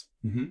Baptist.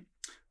 Mm-hmm.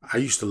 I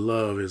used to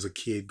love as a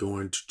kid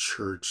going to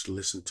church to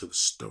listen to the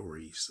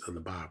stories of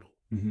the Bible.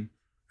 Mm-hmm.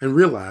 And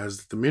realize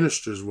that the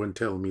ministers weren't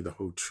telling me the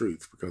whole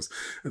truth because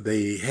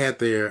they had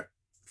their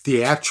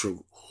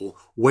theatrical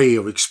way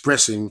of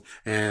expressing,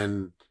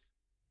 and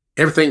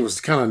everything was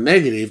kind of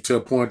negative to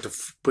a point to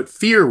put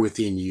fear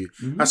within you.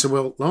 Mm-hmm. I said,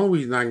 well, the only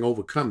reason I can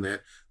overcome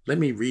that, let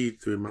me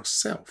read through it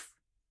myself.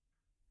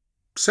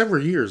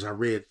 Several years I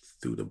read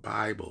through the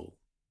Bible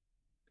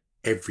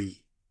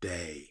every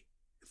day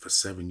for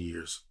 7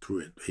 years, through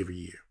it every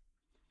year.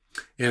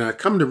 And I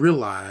come to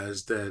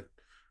realize that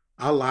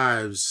our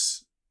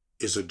lives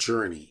is a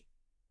journey.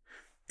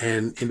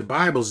 And in the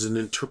Bible is an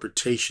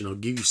interpretation. It'll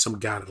give you some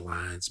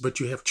guidelines, but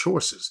you have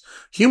choices.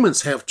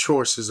 Humans have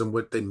choices in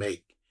what they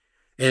make.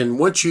 And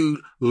once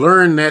you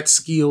learn that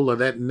skill or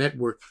that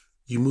network,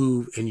 you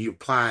move and you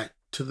apply it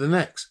to the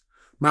next.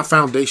 My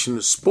foundation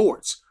is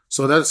sports.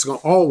 So that's going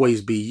to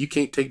always be, you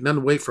can't take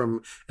nothing away from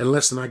it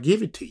unless I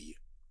give it to you.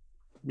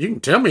 You can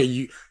tell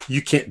me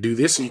you can't do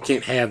this and you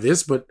can't have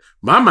this, but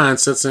my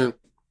mindset's in,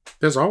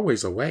 there's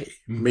always a way.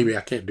 Mm-hmm. Maybe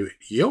I can't do it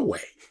your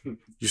way.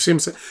 You see what I'm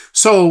saying?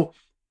 So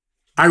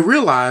I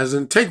realized,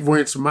 and take for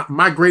instance,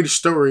 my greatest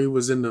story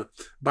was in the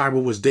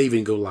Bible was David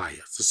and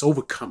Goliath. It's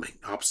overcoming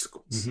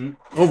obstacles.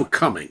 Mm-hmm.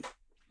 Overcoming.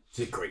 It's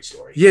a great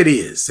story. Yeah, it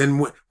is.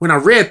 And when I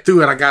read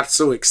through it, I got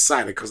so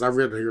excited because I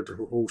read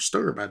the whole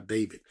story about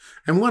David.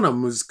 And one of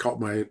them was caught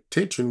my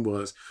attention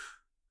was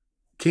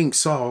King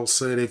Saul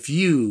said, if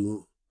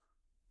you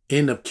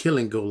end up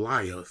killing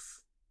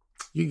Goliath,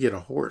 you get a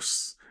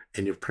horse.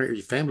 And your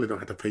family don't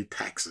have to pay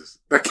taxes.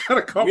 That kind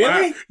of caught my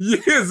eye.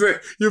 Yes,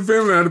 your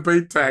family don't have to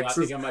pay taxes.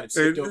 Well, I think I might have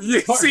skipped over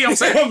the part. See, I'm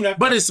saying,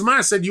 but it's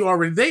mindset. You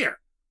already there,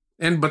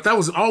 but that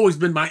was always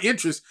been my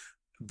interest.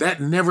 That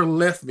never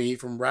left me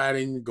from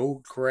riding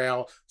Gold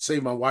Corral,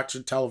 save my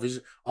watching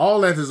television.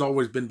 All that has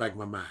always been back in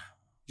my mind.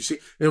 You see,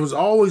 it was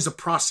always a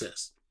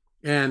process,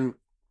 and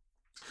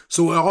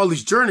so all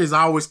these journeys,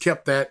 I always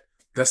kept that.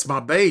 That's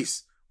my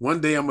base.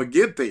 One day I'm gonna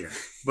get there,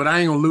 but I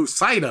ain't gonna lose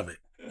sight of it.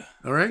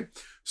 All right,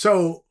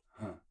 so.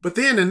 But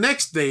then the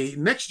next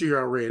year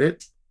I read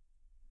it,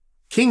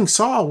 King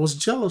Saul was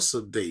jealous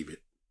of David.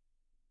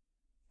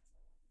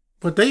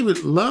 But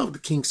David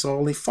loved King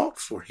Saul. He fought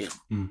for him.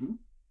 Mm-hmm.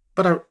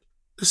 But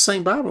the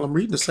same Bible, I'm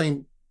reading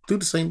through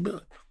the same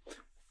book.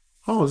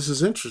 Oh, this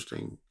is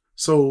interesting.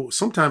 So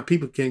sometimes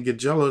people can get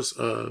jealous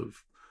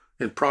of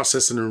and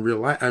processing in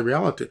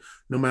reality,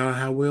 no matter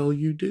how well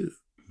you do.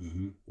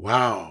 Mm-hmm.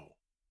 Wow.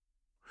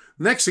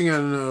 Next thing I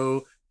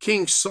know,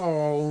 King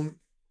Saul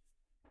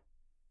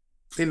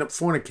end up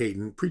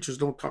fornicating. Preachers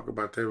don't talk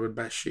about that with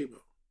Bathsheba.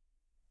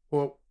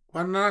 Well,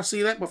 why didn't I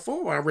see that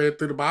before? I read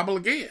through the Bible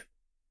again.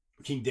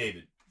 King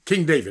David.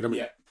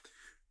 Yeah.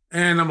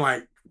 And I'm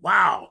like,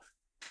 wow.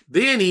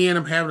 Then he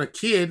ended up having a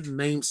kid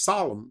named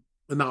Absalom.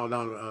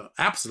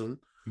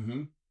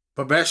 Mm-hmm.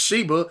 But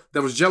Bathsheba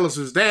that was jealous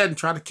of his dad and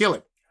tried to kill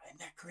him. Isn't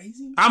that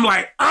crazy? I'm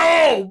like,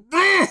 oh,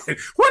 man,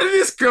 where did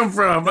this come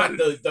from? But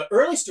the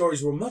early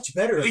stories were much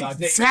better about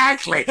David.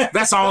 Exactly.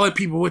 That's all that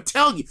people would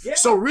tell you. Yeah.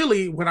 So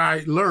really, when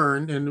I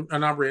learned,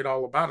 and I read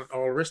all about it,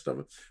 all the rest of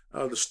it,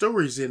 the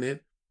stories in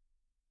it,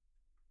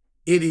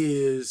 it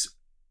is,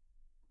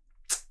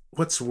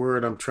 what's the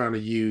word I'm trying to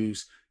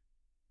use,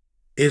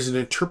 is an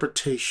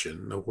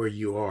interpretation of where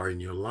you are in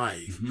your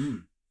life.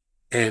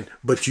 Mm-hmm.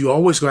 But you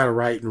always got a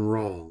right and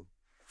wrong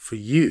for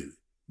you.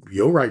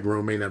 Your right and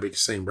wrong may not be the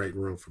same right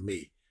and wrong for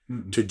me.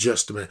 Mm-hmm. To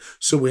just a man.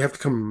 So we have to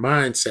come in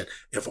mindset.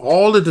 If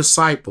all the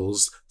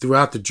disciples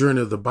throughout the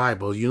journey of the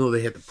Bible,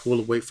 they had to pull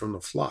away from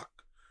the flock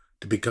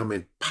to become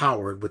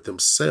empowered with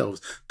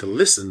themselves to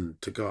listen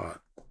to God,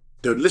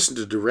 to listen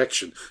to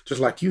direction,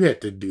 just like you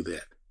had to do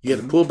that. You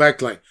had to pull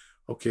back like,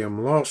 okay,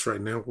 I'm lost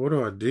right now. What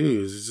do I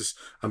do? Is it just,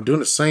 I'm doing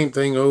the same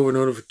thing over and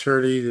over for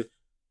 30.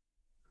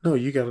 No,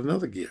 you got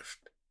another gift.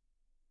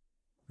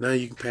 Now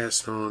you can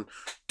pass it on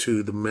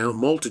to the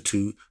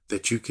multitude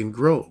that you can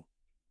grow.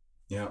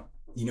 Yeah.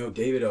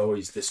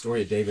 The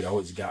story of David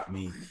always got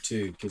me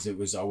too, because it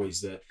was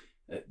always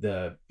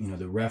the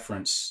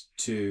reference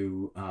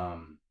to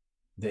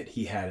that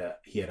he had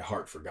a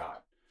heart for God.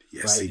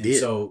 Yes, right? He did.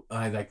 So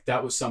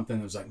that was something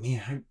that was like,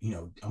 man,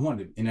 I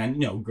wanted to, and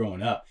I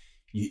growing up,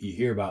 you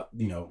hear about,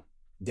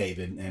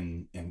 David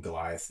and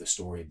Goliath, the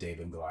story of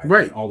David and Goliath,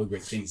 right, and all the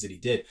great things that he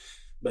did,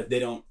 but they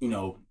don't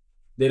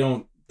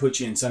put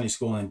you in Sunday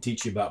school and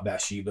teach you about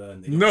Bathsheba.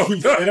 And no.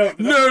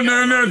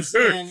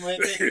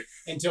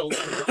 Until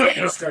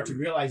you start to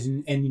realize,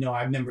 and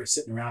I remember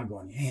sitting around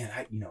going, man,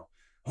 I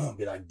want to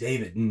be like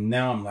David. And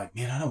now I'm like,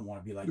 man, I don't want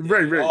to be like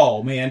David. Right.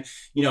 Oh, man,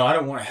 I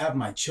don't want to have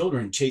my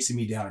children chasing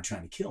me down and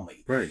trying to kill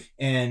me. Right.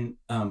 And,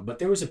 but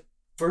there was a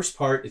first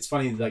part, it's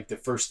funny, like the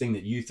first thing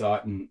that you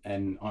thought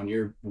and on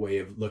your way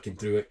of looking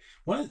through it,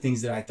 one of the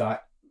things that I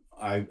thought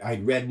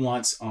I read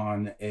once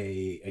on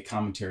a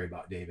commentary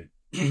about David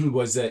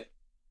was that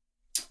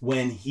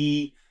when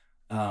he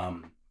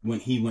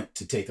went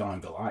to take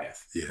on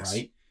Goliath, yes.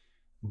 right?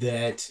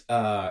 That,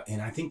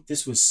 and I think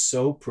this was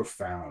so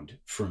profound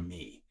for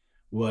me,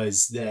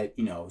 was that,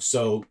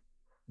 so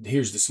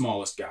here's the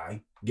smallest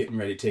guy getting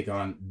ready to take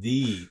on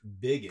the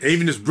biggest.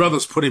 Even his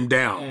brothers put him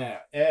down.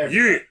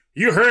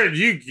 You heard,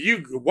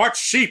 you watch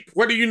sheep.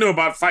 What do you know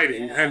about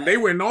fighting? Yeah. And they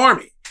were in the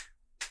army.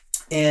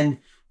 And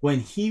when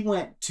he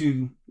went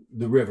to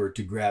the river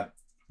to grab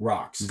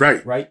rocks,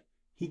 right?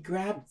 He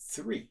grabbed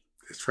 3.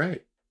 That's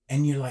right.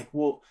 And you're like,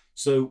 well,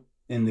 so,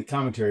 and the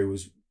commentary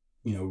was,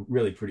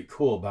 really pretty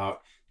cool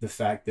about the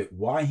fact that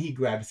why he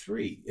grabbed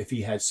 3. If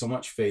he had so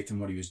much faith in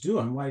what he was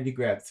doing, why did he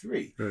grab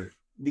 3? Right.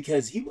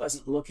 Because he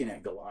wasn't looking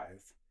at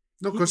Goliath.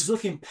 No, he was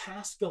looking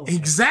past Goliath.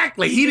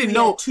 Exactly. He didn't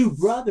know 2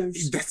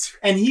 brothers.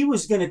 And he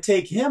was going to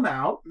take him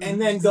out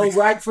and then go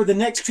right for the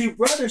next 2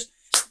 brothers.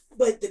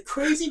 But the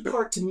crazy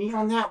part to me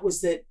on that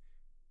was that,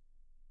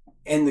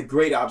 and the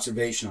great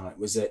observation on it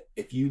was that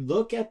if you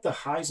look at the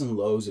highs and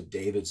lows of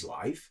David's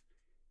life,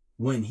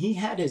 when he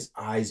had his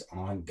eyes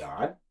on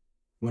God,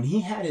 when he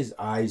had his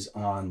eyes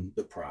on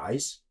the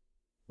prize,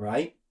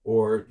 right?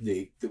 Or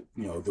the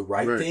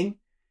right thing,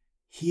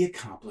 he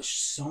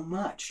accomplished so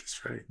much.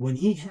 That's right. When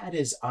he had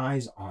his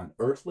eyes on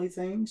earthly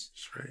things,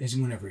 that's right, is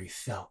whenever he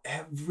fell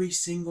every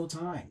single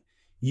time.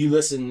 You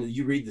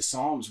read the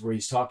Psalms where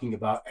he's talking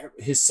about,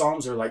 his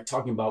Psalms are like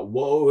talking about,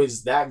 woe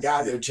is that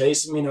guy they're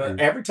chasing me.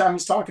 Every time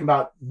he's talking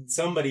about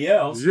somebody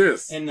else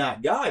and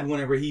not God,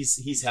 whenever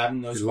he's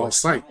having those lost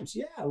sight. Times.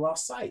 Yeah, I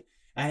lost sight.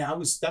 And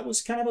that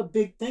was kind of a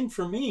big thing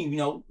for me,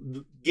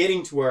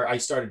 getting to where I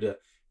started to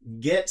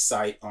get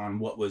sight on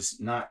what was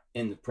not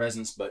in the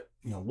presence, but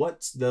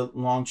what's the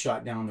long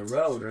shot down the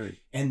road. Right.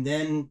 And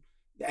then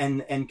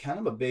and kind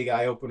of a big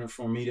eye opener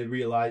for me to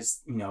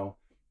realize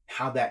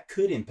how that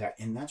could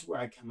impact. And that's where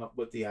I come up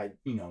with the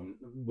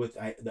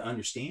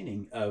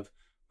understanding of,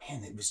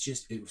 man, it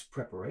was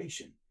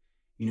preparation.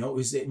 It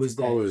was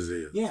that, always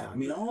is. Yeah, I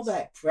mean, all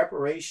that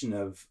preparation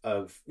of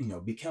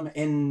becoming,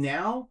 and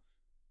now,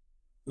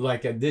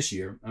 like this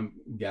year, I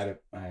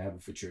have a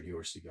futurity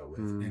horse to go with,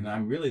 and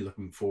I'm really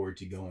looking forward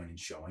to going and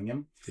showing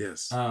him.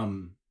 Yes. I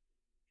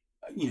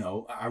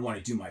want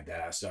to do my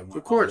best. I want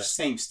of course all that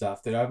same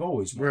stuff that I've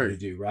always wanted to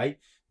do, right?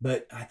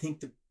 But I think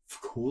the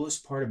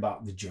coolest part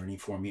about the journey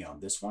for me on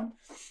this one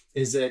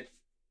is that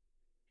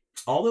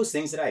all those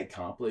things that I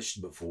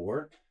accomplished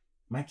before,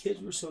 my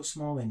kids were so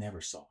small they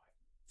never saw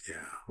it.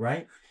 Yeah.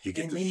 Right?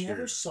 And they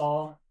never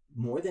saw,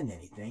 more than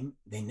anything,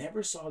 they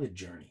never saw the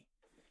journey.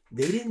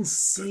 They didn't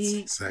see.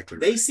 That's exactly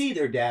right. They see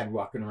their dad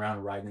walking around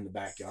and riding in the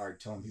backyard,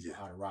 telling people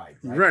how to ride.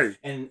 Right.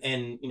 And I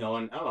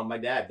don't know, my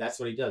dad, that's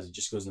what he does. He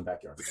just goes in the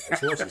backyard and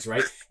rides horses,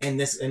 right?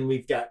 And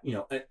we've got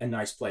a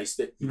nice place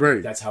that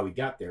that's how we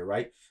got there,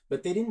 right?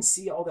 But they didn't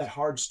see all that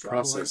hard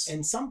struggle.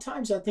 And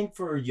sometimes I think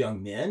for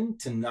young men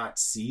to not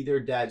see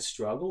their dad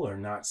struggle or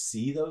not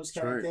see those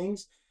kind of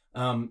things,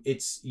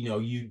 it's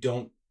you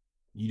don't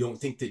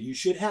think that you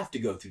should have to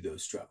go through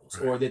those struggles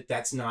or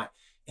that's not,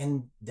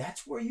 and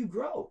that's where you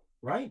grow.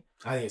 Right.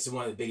 I think it's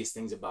one of the biggest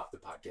things about the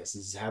podcast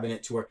is having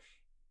it to where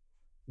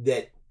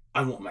that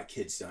I want my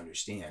kids to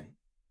understand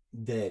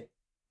that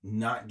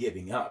not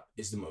giving up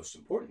is the most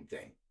important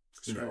thing.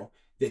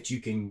 That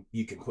you can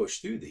push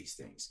through these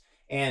things,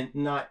 and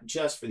not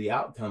just for the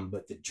outcome,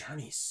 but the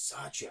journey is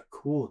such a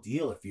cool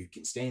deal if you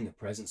can stay in the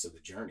presence of the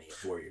journey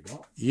of where you're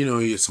going.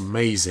 It's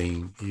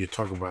amazing. You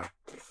talk about,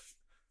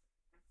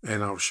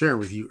 and I was sharing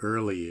with you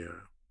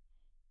earlier,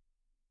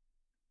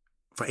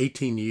 for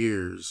 18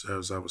 years,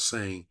 as I was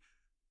saying,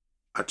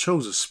 I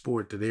chose a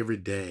sport that every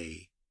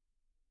day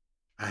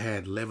I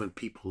had 11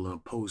 people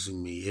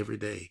opposing me every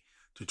day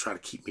to try to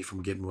keep me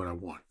from getting what I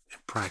want in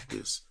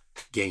practice,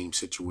 game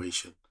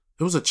situation.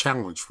 It was a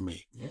challenge for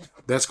me. Yeah.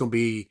 That's going to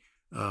be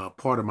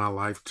part of my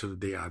life till the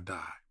day I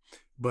die.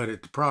 But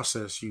at the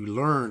process, you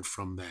learn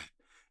from that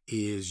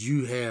is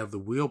you have the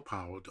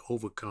willpower to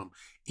overcome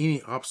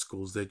any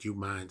obstacles that your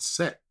mind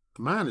set.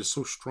 The mind is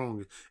so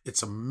strong.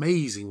 It's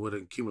amazing what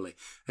it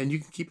accumulates. And you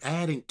can keep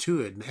adding to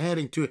it and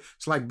adding to it.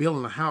 It's like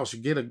building a house.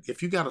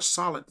 If you got a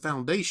solid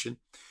foundation,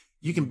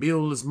 you can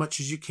build as much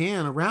as you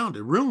can around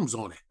it, rooms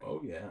on it.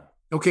 Oh, yeah.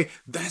 Okay,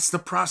 that's the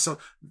process.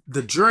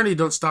 The journey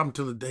don't stop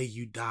until the day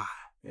you die.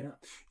 Yeah.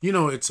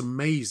 It's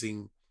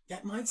amazing.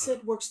 That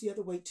mindset works the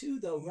other way too,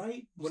 though,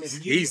 right? When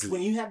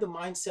you have the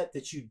mindset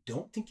that you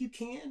don't think you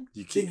can,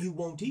 then you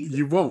won't either.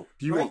 You won't.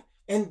 You won't.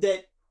 And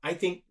that I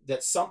think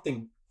that's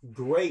something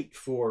great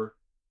for.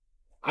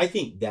 I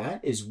think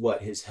that is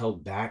what has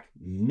held back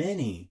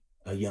many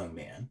a young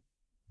man,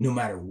 no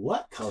matter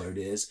what color it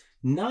is,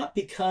 not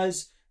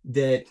because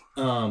that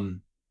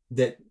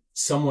that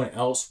someone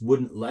else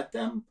wouldn't let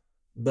them,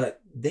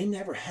 but they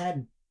never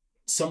had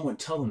someone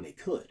tell them they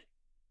could.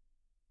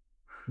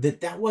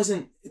 That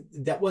wasn't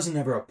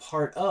ever a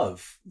part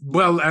of.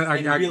 Well, I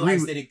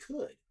realized that it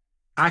could.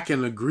 I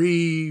can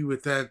agree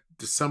with that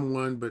to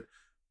someone, but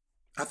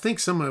I think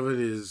some of it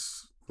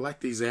is like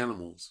these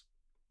animals.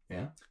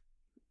 Yeah.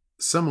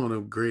 Some of them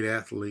are great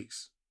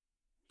athletes,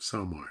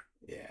 some aren't.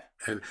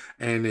 Yeah.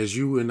 And as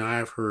you and I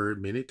have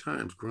heard many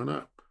times growing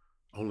up,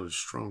 only the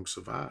strong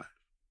survive.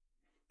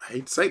 I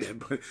hate to say that,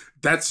 but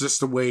that's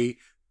just the way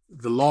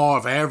the law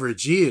of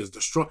average is.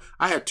 The strong.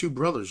 I had two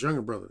brothers,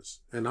 younger brothers,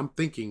 and I'm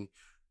thinking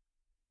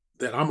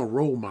that I'm a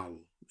role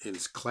model in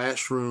this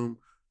classroom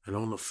and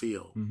on the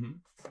field. Mm-hmm.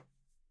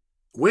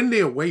 When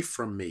they're away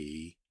from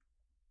me,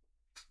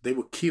 they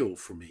would kill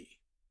for me.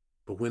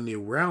 But when they're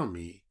around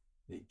me,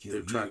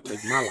 they're trying to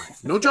take my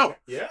life. No joke.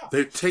 Yeah.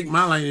 They take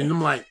my life, and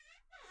I'm like,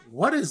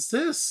 what is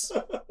this?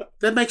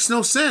 That makes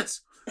no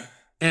sense.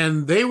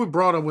 And they were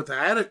brought up with the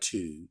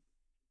attitude.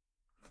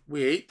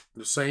 We ate in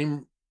the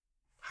same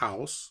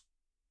house,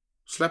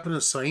 slept in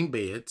the same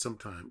bed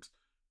sometimes.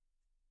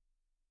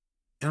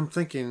 And I'm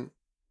thinking,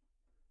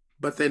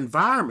 but the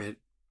environment,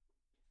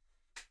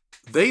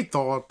 they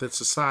thought that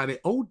society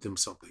owed them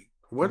something.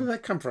 Where did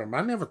that come from?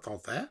 I never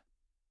thought that.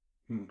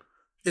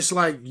 It's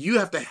like you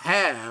have to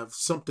have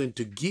something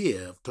to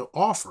give, to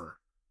offer,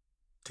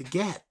 to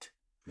get.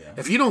 Yeah.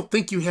 If you don't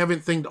think you have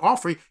anything to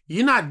offer,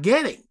 you're not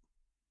getting.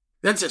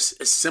 That's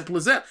just as simple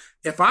as that.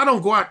 If I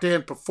don't go out there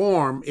and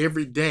perform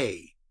every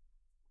day,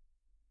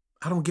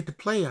 I don't get to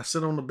play. I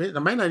sit on the bench. I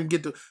may not even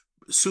get to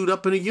suit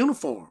up in a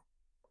uniform.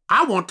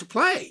 I want to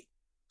play.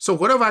 So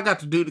whatever I got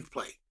to do to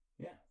play.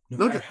 Yeah.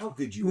 No matter how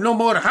good you are. No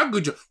matter how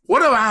good you are.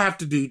 Whatever I have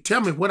to do,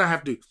 tell me what I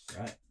have to do.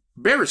 Right.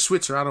 Barry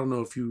Switzer, I don't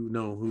know if you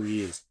know who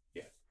he is.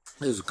 Yeah.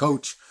 He was a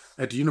coach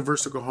at the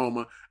University of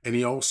Oklahoma, and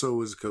he also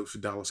was a coach for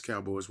Dallas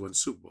Cowboys, won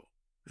Super Bowl.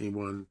 He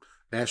won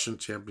national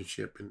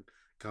championship in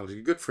college.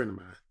 A good friend of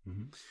mine.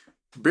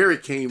 Mm-hmm. Barry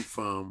came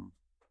from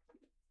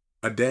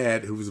a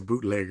dad who was a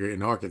bootlegger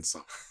in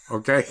Arkansas.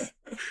 Okay,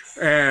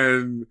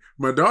 and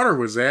my daughter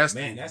was asked.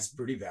 Man, that's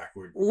pretty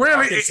backward.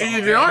 Well,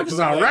 in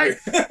Arkansas, right?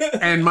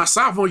 And my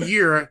sophomore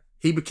year,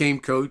 he became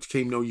coach.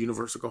 Came to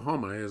University of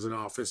Oklahoma as an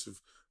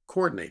offensive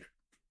coordinator.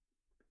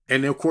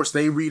 And of course,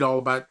 they read all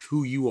about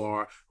who you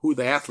are, who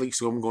the athletes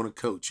who I'm going to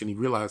coach, and he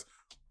realized,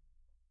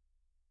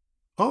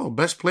 oh,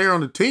 best player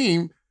on the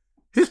team.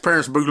 His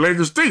parents are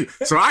bootleggers too.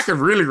 So I could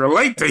really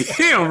relate to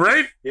him,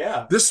 right?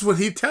 Yeah. This is what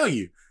he'd tell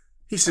you.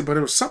 He said, but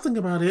there was something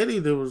about Eddie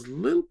that was a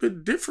little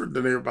bit different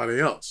than everybody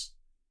else.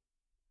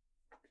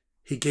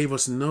 He gave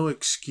us no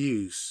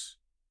excuse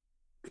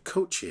to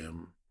coach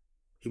him.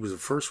 He was the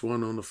first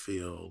one on the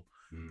field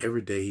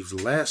every day. He was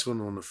the last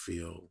one on the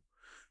field.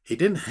 He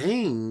didn't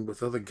hang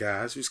with other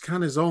guys. He was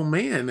kind of his own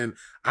man. And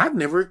I've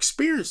never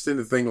experienced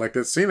anything like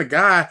that. Seeing a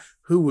guy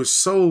who was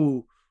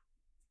so,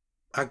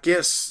 I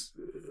guess,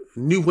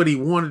 knew what he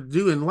wanted to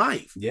do in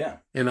life. Yeah.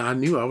 And I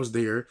knew I was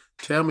there.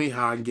 Tell me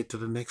how I can get to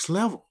the next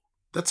level.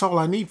 That's all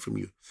I need from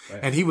you.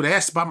 Right. And he would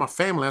ask about my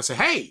family. I'd say,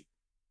 hey,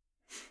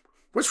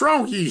 what's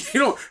wrong with you? You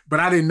know, but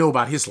I didn't know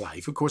about his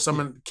life. Of course,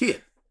 I'm a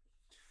kid.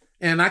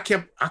 And I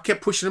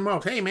kept pushing him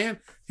off. Hey, man,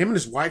 him and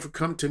his wife would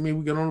come to me.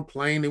 We get on a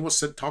plane. They would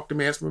sit, talk to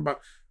me, ask me about,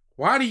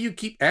 why do you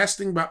keep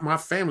asking about my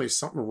family? Is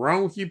something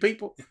wrong with you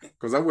people?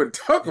 Because I wouldn't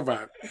talk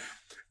about it.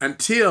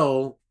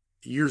 Until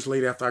years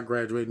later, after I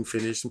graduated and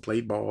finished and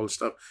played ball and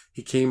stuff,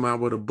 he came out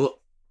with a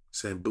book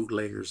saying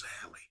Bootlegger's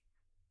Alley.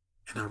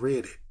 And I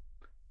read it.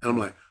 And I'm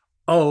like,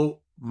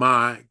 oh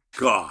my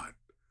God.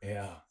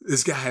 Yeah.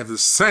 This guy has the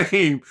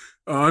same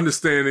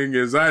understanding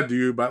as I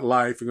do about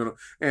life.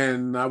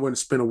 And I went and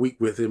spent a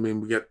week with him,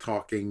 and we got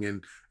talking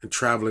and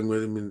traveling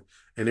with him.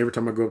 And every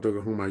time I go up to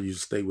Oklahoma, I used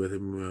to stay with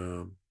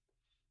him.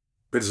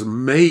 But it's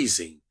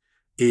amazing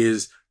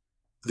is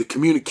the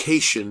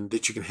communication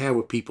that you can have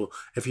with people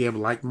if you have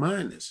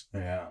like-mindedness.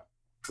 Yeah.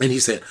 And he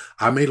said,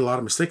 I made a lot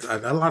of mistakes.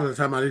 A lot of the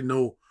time I didn't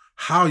know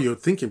how your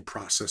thinking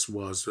process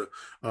was.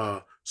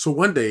 So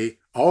one day,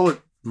 all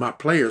of my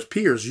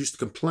peers used to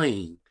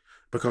complain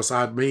because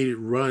I made it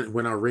run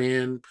when I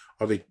ran,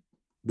 or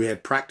we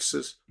had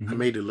practices. Mm-hmm. I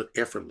made it look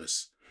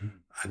effortless. Mm-hmm.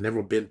 I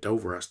never bent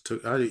over.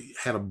 I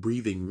had a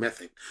breathing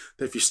method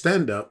that if you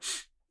stand up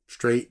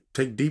straight,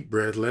 take deep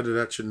breath, let it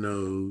out your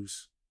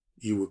nose,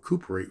 you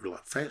recuperate a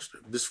lot faster.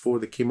 This before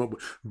they came up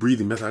with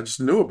breathing method. I just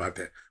knew about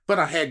that. But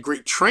I had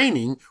great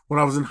training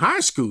when I was in high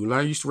school. I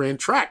used to run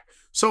track.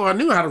 So I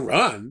knew how to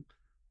run.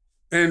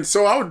 And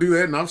so I would do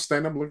that, and I would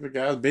stand up, look at the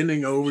guys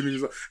bending over,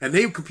 and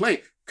they would complain,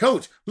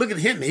 Coach, look at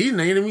Hinton. He ain't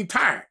even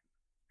tired.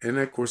 And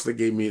of course, they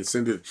gave me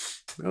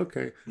incentive.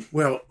 Okay.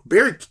 Well,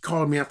 Barry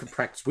called me after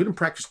practice. We didn't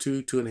practice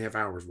 2.5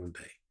 hours one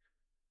day.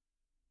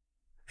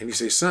 And he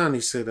said, son,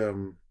 he said,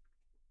 he'll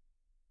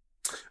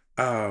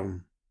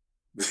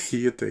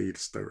tell you the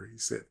story. He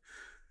said,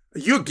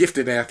 you're a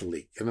gifted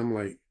athlete. And I'm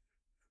like,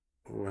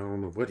 oh, I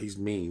don't know what he's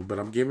mean, but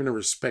I'm giving him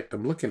respect.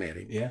 I'm looking at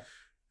him. Yeah.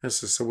 I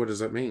said, so what does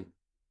that mean?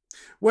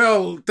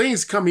 Well,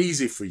 things come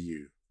easy for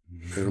you.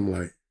 And I'm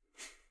like,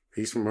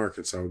 he's from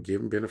Arkansas.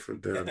 Give him benefit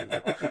of the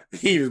doubt.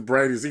 He's as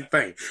bright as he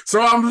thinks. So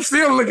I'm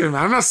still looking at him.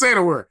 I'm not saying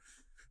a word.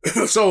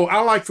 So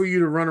I like for you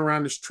to run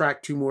around this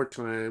track 2 more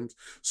times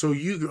so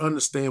you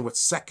understand what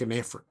second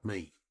effort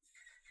means.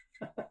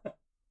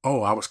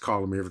 Oh, I was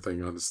calling him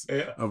everything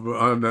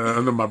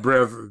under my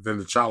breath than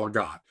the child of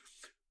God.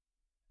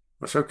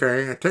 That's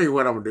okay. I tell you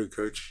what I'm going to do,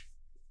 Coach.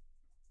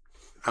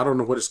 I don't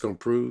know what it's going to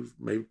prove.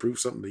 Maybe prove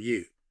something to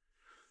you.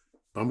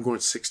 But I'm going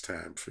 6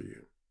 times for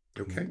you.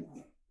 Okay?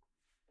 Ooh.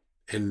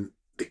 And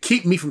to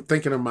keep me from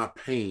thinking of my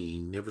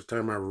pain every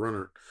time I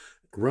run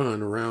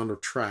around the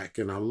track,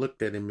 and I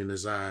looked at him in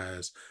his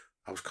eyes,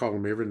 I was calling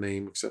him every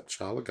name except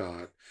child of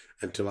God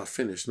until I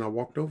finished. And I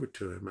walked over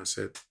to him. I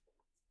said,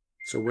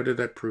 so what did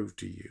that prove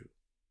to you?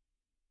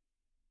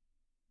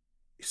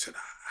 He said,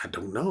 I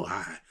don't know.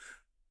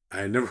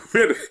 I never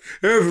met an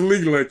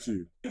athlete like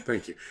you.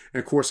 Thank you.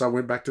 And of course, I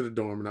went back to the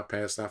dorm and I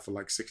passed out for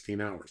like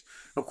 16 hours.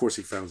 Of course,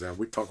 he found out.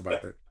 We talk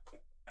about that.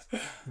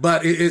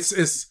 But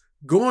it's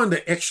going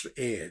the extra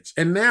edge.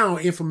 And now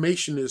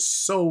information is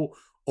so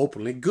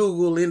openly.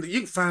 Google, and you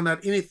can find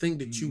out anything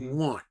that you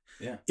want.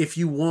 Yeah. If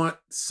you want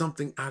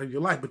something out of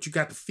your life, but you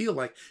got to feel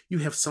like you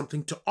have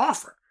something to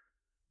offer.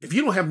 If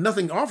you don't have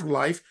nothing to offer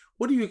life,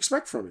 what do you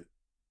expect from it?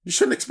 You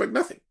shouldn't expect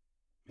nothing.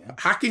 Yeah.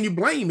 How can you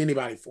blame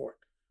anybody for it?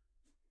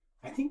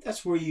 I think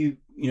that's where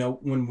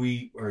when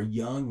we are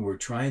young, we're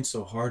trying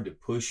so hard to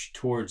push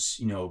towards,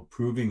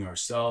 proving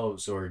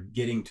ourselves or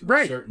getting to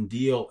a certain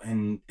deal.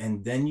 And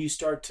then you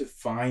start to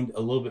find a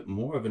little bit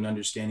more of an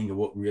understanding of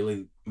what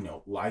really,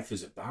 life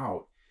is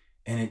about.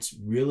 And it's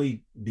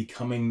really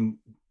becoming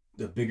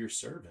the bigger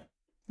servant.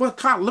 Well,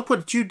 Kyle, look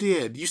what you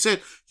did. You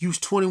said you was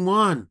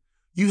 21.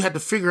 You had to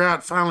figure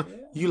out finally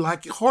you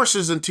like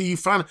horses until you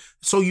found,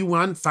 so you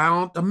went and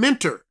found a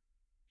mentor.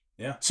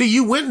 Yeah. See,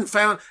 you went and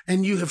found,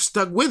 and you have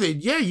stuck with it.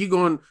 Yeah, you're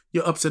going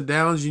your ups and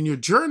downs in your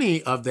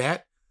journey of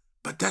that,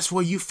 but that's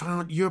where you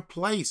found your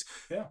place.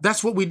 Yeah.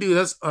 That's what we do.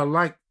 That's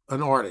like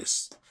an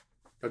artist,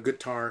 a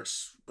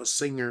guitarist, a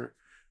singer.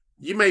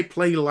 You may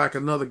play like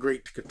another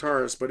great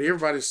guitarist, but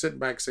everybody's sitting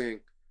back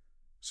saying,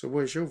 so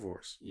where's your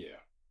voice? Yeah.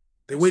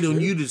 They wait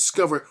on you to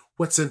discover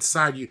what's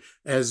inside you.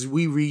 As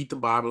we read the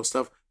Bible and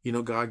stuff,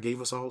 God gave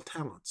us all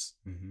talents.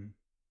 Mm-hmm.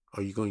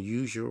 Are you going to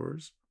use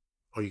yours?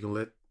 Or are you going to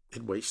let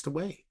it waste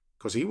away?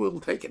 Because he will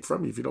take it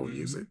from you if you don't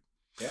use it.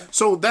 Yeah.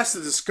 So that's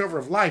the discovery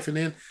of life. And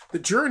then the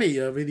journey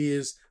of it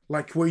is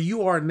like where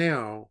you are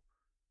now,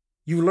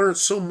 you learn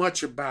so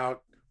much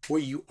about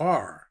where you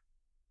are.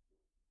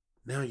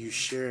 Now you're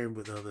sharing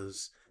with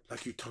others,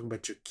 like you're talking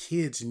about your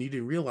kids, and you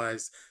didn't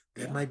realize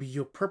that might be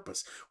your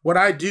purpose. What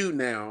I do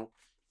now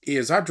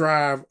is I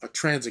drive a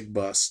transit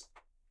bus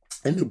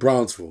in New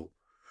Brunswick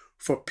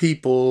for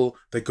people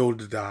that go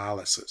to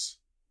dialysis.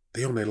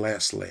 They're on their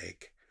last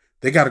leg.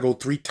 They got to go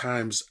 3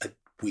 times a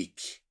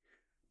week,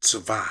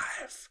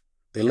 survive.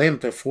 They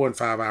land there 4 and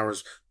 5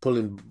 hours,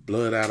 pulling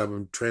blood out of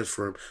them,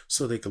 transfer them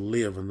so they can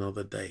live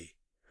another day.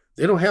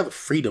 They don't have the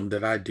freedom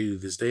that I do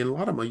this day, and a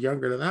lot of them are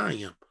younger than I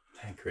am.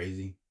 That's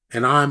crazy.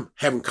 And I'm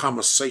having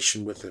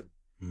conversation with them.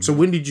 Mm-hmm. So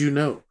when did you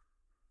know?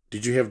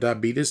 Did you have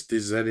diabetes?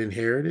 Is that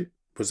inherited?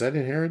 Was that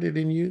inherited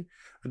in you?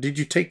 Or did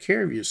you take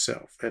care of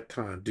yourself at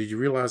times? Did you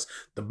realize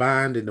the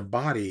mind and the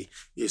body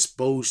is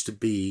supposed to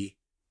be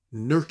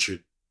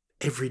nurtured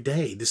every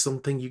day? This is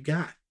something you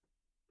got.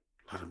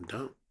 A lot of them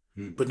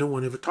don't. But no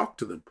one ever talked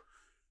to them.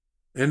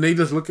 And they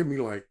just look at me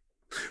like,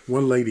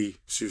 one lady,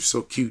 she was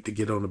so cute to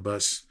get on the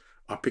bus.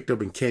 I picked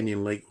up in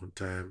Canyon Lake one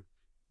time,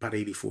 about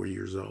 84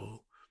 years old.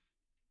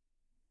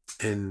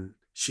 And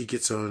she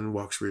gets on and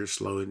walks real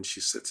slow, and she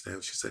sits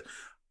down. She said,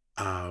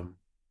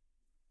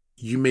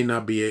 you may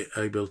not be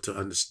able to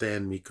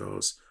understand me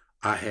because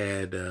I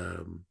had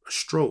a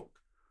stroke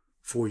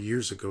 4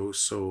 years ago,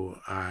 so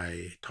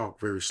I talk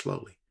very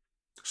slowly.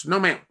 So, no,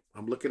 ma'am,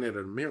 I'm looking at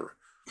a mirror.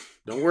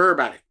 Don't worry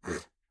about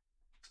it.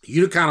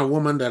 You're the kind of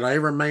woman that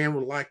every man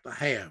would like to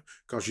have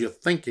because you're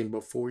thinking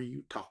before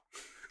you talk.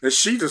 And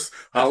she just,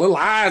 her little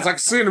eyes, I can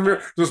see in the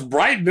mirror, just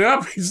brightened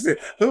up. He said,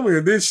 oh,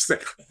 and then she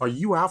said, are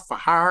you out for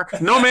hire?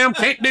 No, ma'am,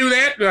 can't do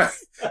that.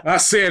 I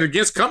said,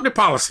 against company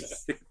policy.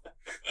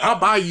 I'll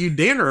buy you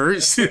dinner.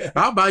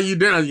 I'll buy you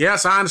dinner.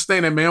 Yes, I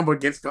understand that, ma'am, but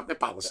against company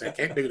policy. I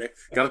can't do that.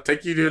 Got to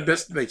take you to your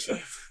destination.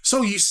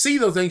 So you see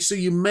those things. So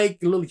you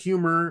make a little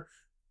humor,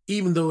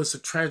 even though it's a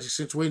tragic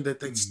situation, that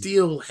they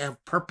still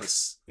have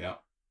purpose. Yeah.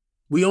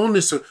 We own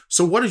this.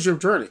 So what is your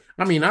journey?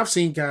 I mean, I've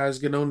seen guys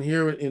get on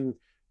here in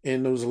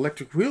those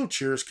electric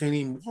wheelchairs, can't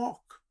even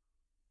walk.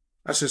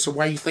 I said, so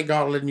why you think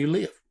God letting you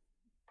live?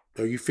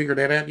 Have you figured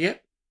that out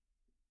yet?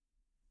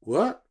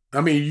 What? I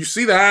mean, you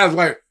see the eyes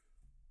like,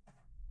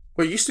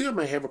 well, you still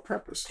may have a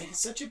purpose. And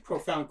it's such a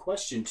profound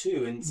question,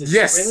 too. And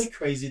it's really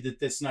crazy that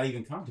that's not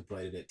even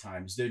contemplated at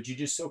times. That you're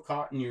just so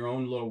caught in your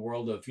own little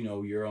world of,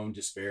 your own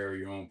despair or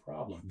your own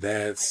problem.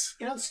 That's...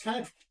 it's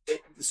kind of...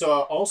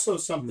 So also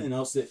something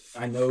else that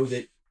I know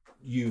that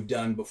you've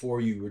done before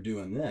you were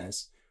doing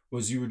this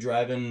was you were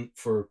driving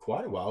for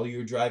quite a while. You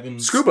were driving...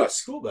 School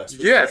bus.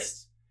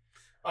 Yes.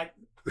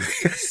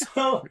 Kids.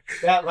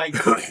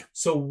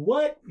 So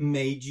what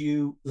made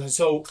you...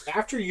 So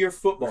after your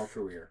football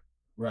career...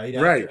 Right.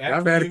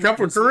 I've had a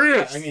couple of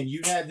careers. I mean,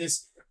 you had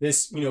this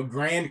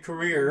grand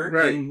career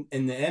in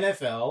the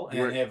NFL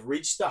and have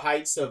reached the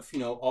heights of,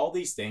 all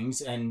these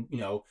things and,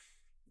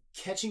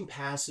 catching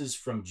passes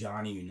from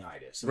Johnny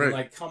Unitas. I mean,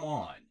 like, come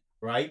on,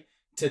 right?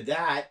 To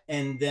that.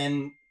 And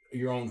then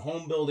your own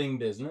home building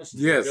business.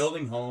 Yes. You're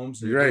building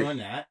homes. You're doing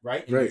that,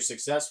 right? And you're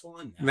successful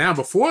in that. Now,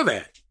 before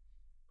that,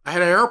 I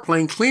had an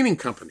airplane cleaning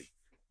company.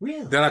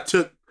 Really? That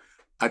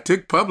I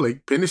took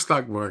public, penny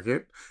stock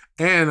market,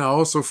 and I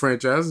also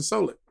franchised and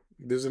sold it.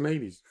 This is in the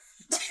 80s.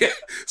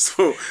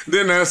 So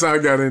then that's how I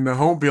got in the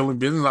home building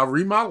business. I was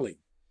remodeling.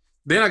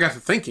 Then I got to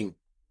thinking,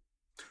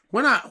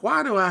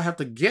 why do I have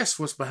to guess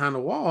what's behind the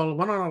wall?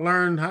 Why don't I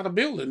learn how to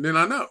build it? And then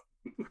I know.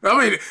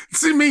 I mean,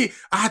 see me,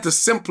 I had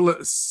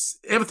to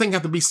everything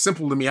had to be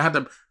simple to me. I had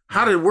to,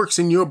 how it works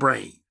in your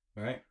brain.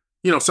 Right.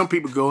 You know, some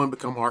people go and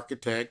become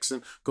architects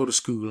and go to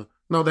school.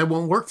 No, that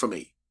won't work for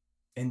me.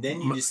 And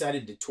then you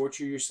decided to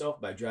torture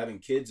yourself by driving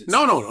kids?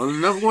 No,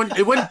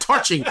 it wasn't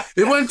torching.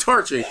 It wasn't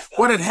torching.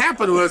 What had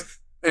happened was,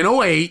 in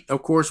 2008,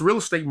 of course, real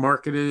estate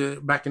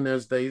market back in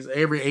those days,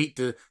 every 8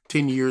 to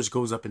 10 years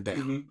goes up and down.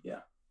 Mm-hmm. Yeah.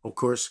 Of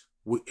course,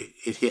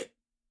 it hit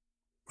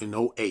in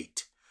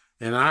 2008.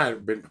 And I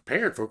had been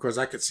prepared for it because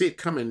I could see it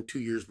coming 2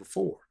 years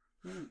before.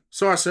 Mm.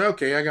 So I said,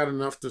 okay, I got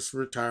enough to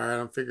retire.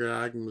 I'm figuring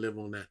I can live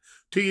on that.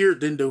 2 years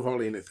didn't do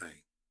hardly anything.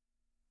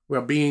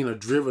 Well, being a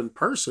driven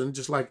person,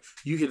 just like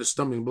you hit a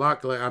stumbling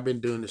block, like I've been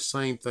doing the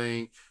same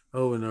thing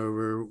over and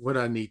over, what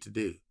I need to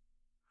do.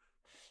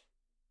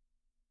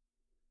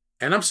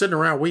 And I'm sitting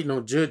around waiting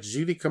on Judge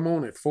Judy come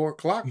on at 4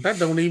 o'clock. That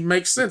don't even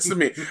make sense to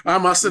me.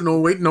 Am I sitting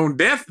on waiting on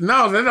death?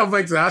 No, that don't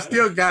make sense. I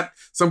still got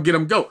some get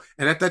them go.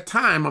 And at that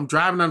time, I'm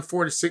driving on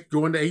 46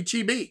 going to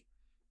HEB.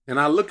 And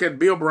I look at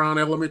Bill Brown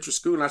Elementary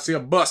School and I see a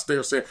bus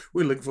there saying,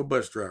 we're looking for a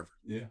bus driver.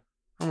 Yeah.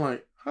 I'm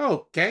like,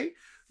 okay,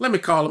 let me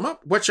call them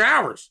up. What's your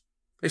hours?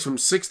 It's from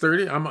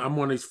 6:30. I'm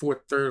on these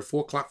 4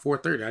 o'clock,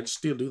 4:30. I just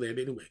still do that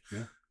anyway.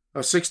 Yeah.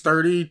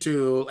 6:30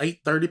 to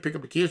 8:30, pick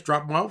up the kids,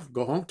 drop them off,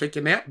 go home, take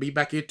a nap, be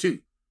back here too.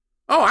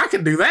 Oh, I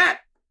can do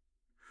that.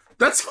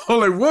 That's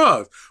all it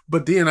was.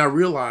 But then I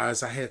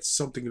realized I had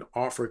something to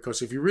offer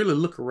because if you really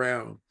look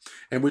around,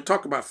 and we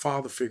talk about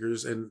father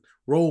figures and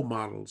role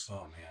models.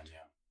 Oh, man,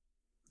 yeah.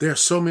 There are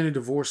so many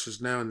divorces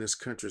now in this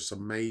country. It's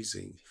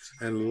amazing.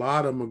 And a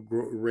lot of them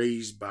are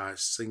raised by a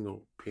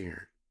single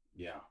parent.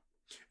 Yeah.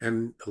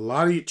 And a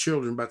lot of your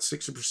children, about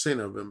 60%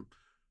 of them,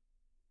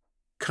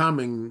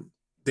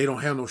 they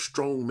don't have no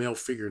strong male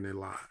figure in their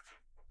life.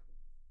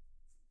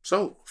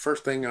 So,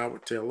 first thing I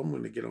would tell them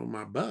when they get on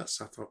my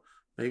bus, I thought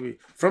maybe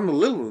from the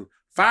little one,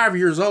 5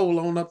 years old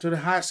on up to the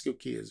high school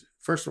kids.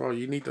 First of all,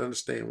 you need to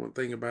understand one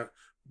thing about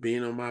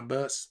being on my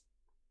bus.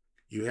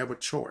 You have a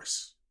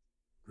choice.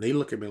 And they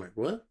look at me like,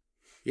 what?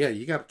 Yeah,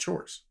 you got a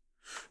choice.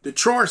 The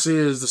choice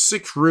is the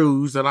 6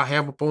 rules that I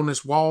have up on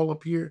this wall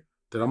up here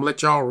that I'm going to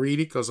let y'all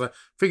read it because I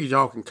figured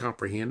y'all can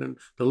comprehend it.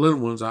 The little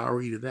ones, I'll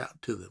read it out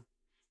to them.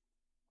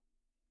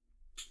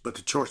 But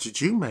the choice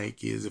that you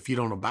make is if you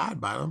don't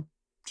abide by them,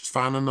 just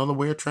find another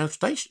way of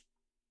transportation.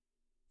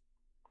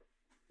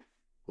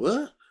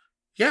 What?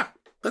 Yeah,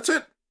 that's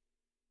it.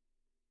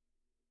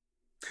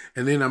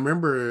 And then I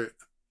remember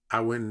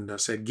I went and I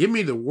said, give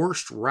me the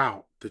worst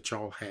route that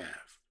y'all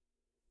have.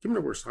 Give me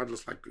the worst. I'd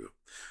just like to go.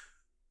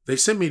 They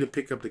sent me to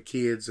pick up the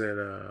kids at,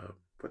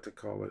 what they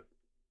call it,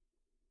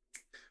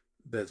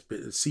 that's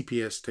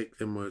CPS,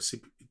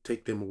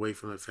 take them away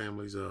from their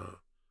families. This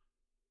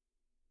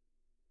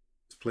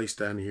place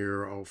down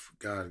here off,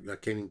 God, I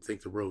can't even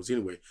think the roads.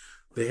 Anyway,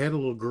 they had a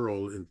little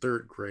girl in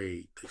 3rd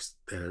grade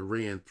that had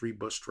ran 3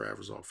 bus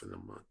drivers off in a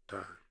month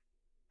time.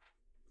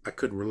 I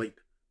couldn't relate.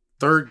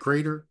 3rd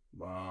grader?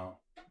 Wow.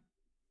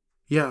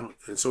 Yeah,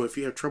 and so if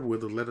you have trouble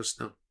with her, let us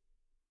know.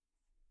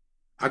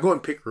 I go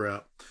and pick her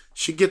up.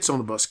 She gets on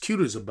the bus,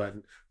 cute as a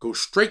button, goes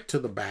straight to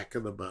the back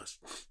of the bus.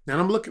 And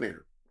I'm looking at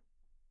her.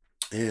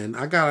 And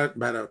I got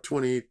about a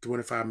 20,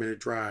 25-minute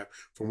drive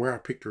from where I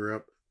picked her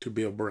up to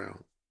Bill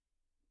Brown.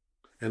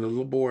 And the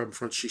little boy in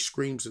front, she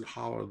screams and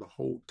hollers the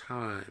whole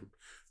time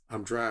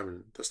I'm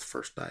driving. That's the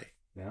first day.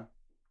 Yeah.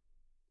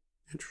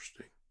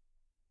 Interesting.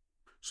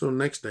 So the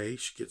next day,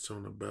 she gets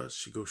on the bus.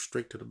 She goes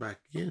straight to the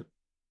back again.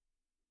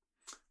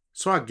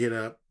 So I get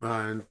up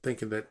and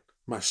thinking that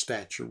my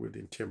stature would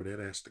intimidate.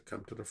 I asked to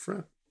come to the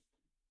front.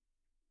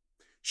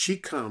 She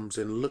comes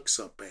and looks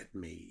up at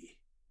me.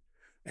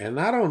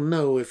 And I don't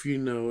know if you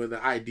know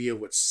the idea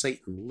of what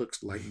Satan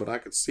looks like, but I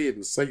could see it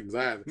in Satan's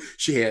eyes.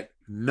 She had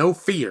no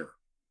fear.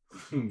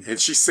 And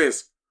she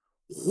says,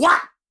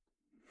 what?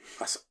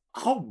 I said,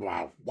 oh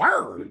my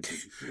word.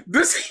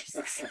 This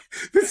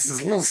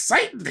is little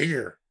Satan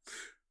here.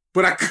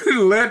 But I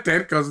couldn't let that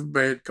because it's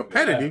bad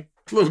competitive.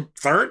 Little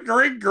 3rd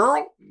grade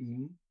girl.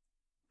 Mm-hmm.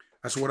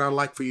 That's what I'd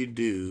like for you to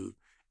do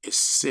is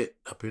sit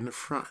up in the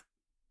front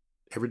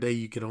every day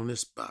you get on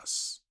this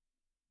bus.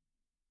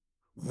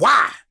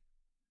 Why?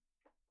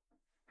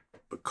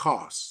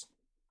 Because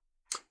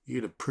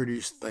you're the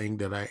prettiest thing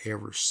that I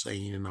ever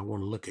seen, and I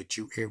want to look at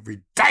you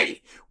every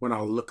day when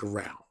I look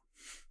around.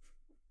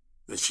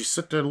 And she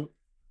sit there,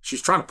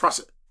 she's trying to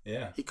process.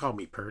 Yeah. He called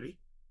me pretty.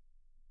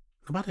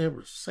 Nobody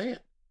ever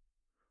said.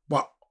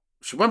 Well,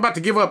 she wasn't about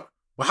to give up.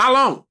 Well, how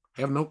long?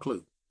 I have no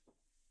clue.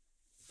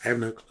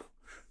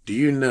 Do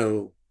you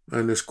know,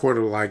 in this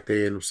quarter like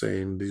they end up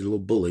saying, these little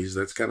bullies,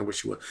 that's kind of what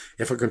she was.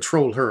 If I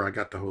control her, I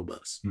got the whole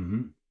bus.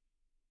 Mm-hmm.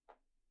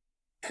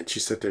 And she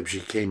said that she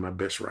became my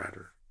best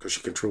rider because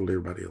she controlled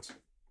everybody else.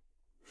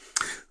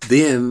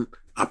 Then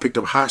I picked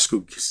up a high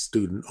school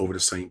student over the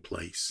same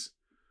place.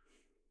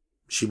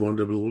 She wanted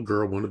to be a little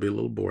girl, wanted to be a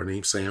little boy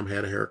named Sam,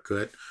 had a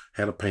haircut,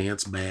 had a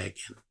pants bag.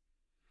 And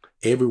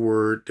every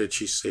word that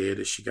she said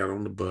as she got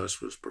on the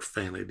bus was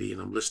profanity,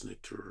 and I'm listening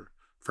to her.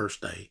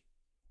 First day.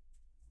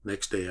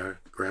 Next day, I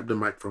grabbed the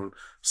microphone.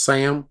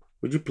 Sam,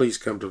 would you please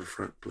come to the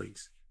front,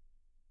 please?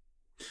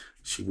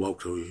 She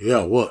walked over.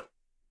 Yeah, what?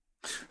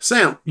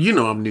 Sam, you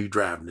know I'm new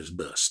driving this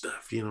bus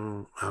stuff. You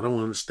know, I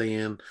don't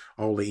understand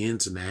all the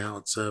ins and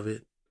outs of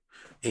it.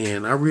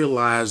 And I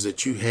realize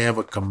that you have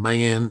a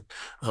command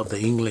of the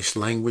English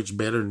language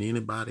better than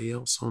anybody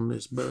else on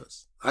this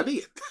bus. I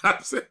did. I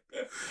said,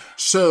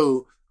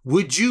 so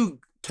would you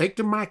take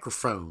the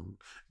microphone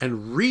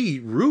and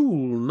read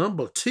rule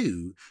number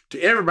 2 to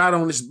everybody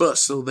on this bus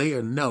so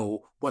they'll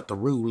know what the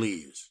rule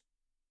is?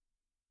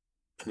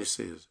 And it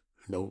says,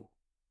 no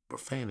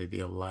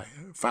profanity or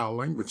foul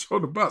language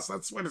on the bus.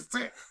 That's what it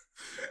said.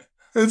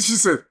 And she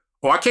said,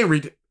 oh, I can't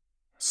read it.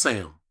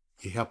 Sam,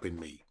 you're helping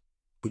me.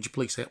 Would you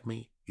please help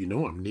me? You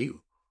know I'm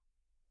new.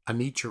 I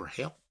need your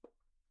help.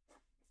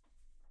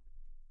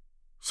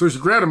 So she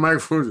grabbed the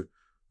microphone.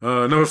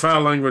 No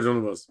foul language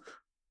on the bus.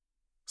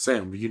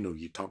 Sam, you know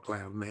you talk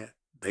loud than that.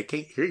 They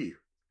can't hear you.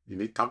 You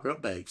need to talk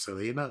up, babe, so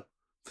they know.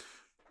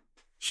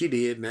 She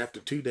did, and after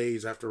 2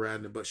 days after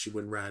riding the bus, she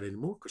wouldn't ride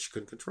anymore because she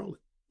couldn't control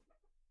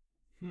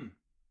it.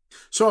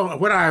 So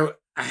what I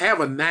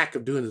have a knack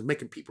of doing is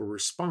making people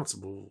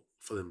responsible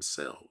for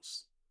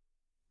themselves.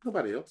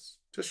 Nobody else,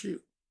 just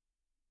you.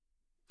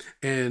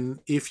 And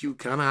if you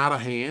kind of out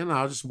of hand,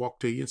 I'll just walk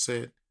to you and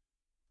say,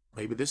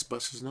 maybe this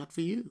bus is not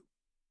for you.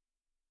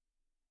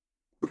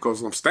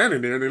 Because I'm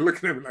standing there and they're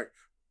looking at me like,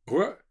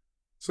 what?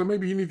 So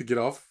maybe you need to get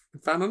off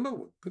and find another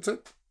one. That's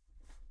it.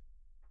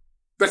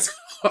 That's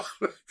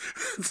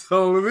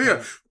all it is.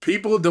 Yeah.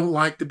 People don't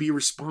like to be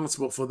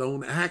responsible for their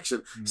own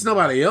action. It's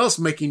nobody else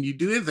making you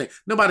do anything.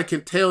 Nobody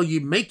can tell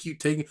you, make you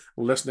take it,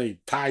 unless they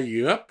tie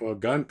you up or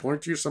gun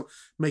point you or something,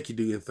 make you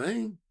do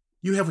anything.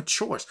 You have a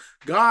choice.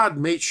 God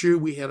made sure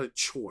we had a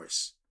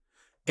choice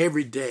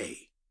every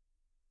day.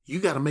 You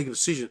got to make a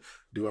decision.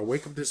 Do I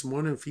wake up this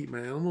morning and feed my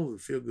animals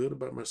and feel good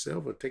about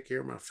myself or take care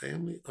of my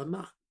family or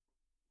not?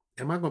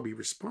 Am I going to be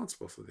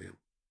responsible for them?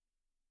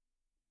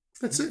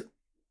 That's it.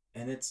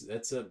 And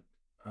that's a...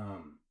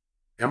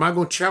 Am I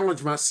going to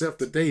challenge myself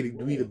today to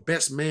be the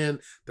best man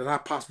that I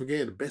possibly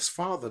can, the best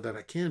father that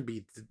I can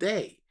be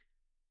today?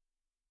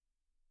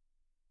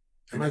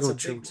 Am I going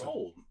to change?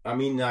 I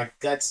mean, like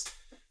that's...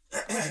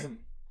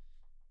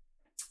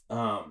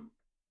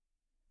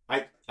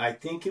 I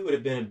think it would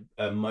have been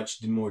a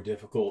much more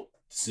difficult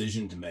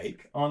decision to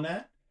make on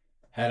that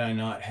had I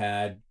not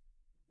had.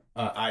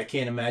 I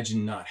can't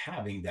imagine not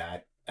having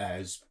that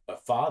as a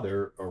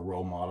father or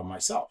role model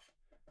myself.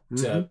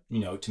 To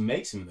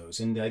make some of those,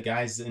 and the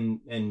guys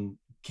and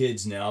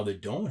kids now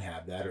that don't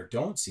have that or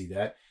don't see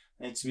that,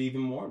 it's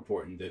even more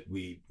important that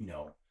we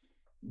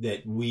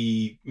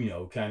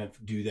kind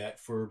of do that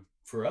for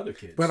other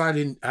kids. But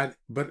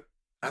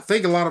I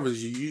think a lot of us,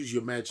 you use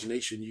your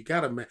imagination. You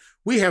got to.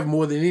 We have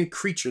more than any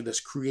creature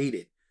that's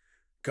created.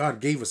 God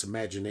gave us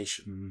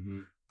imagination. Mm-hmm.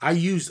 I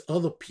used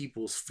other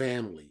people's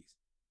families,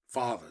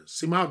 fathers.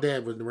 See, my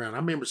dad wasn't around. I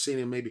remember seeing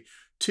him maybe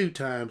 2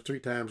 times, 3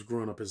 times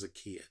growing up as a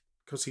kid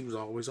because he was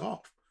always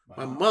off. Wow.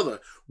 My mother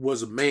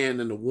was a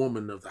man and a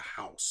woman of the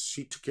house.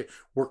 She took care,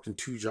 worked in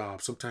 2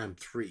 jobs, sometimes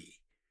 3.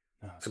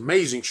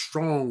 Amazing,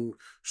 strong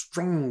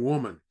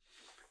woman.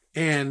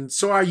 And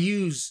so I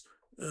use.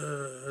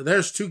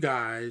 There's 2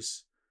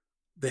 guys.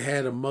 They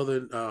had a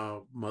mother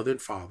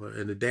and father,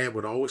 and the dad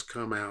would always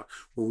come out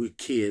when we were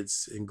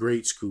kids in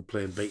grade school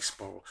playing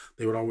baseball.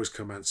 They would always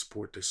come out and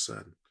support their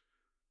son.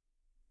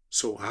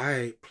 So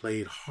I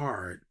played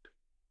hard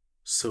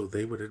so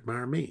they would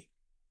admire me.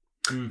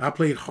 I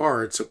played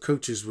hard so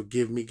coaches would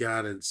give me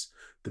guidance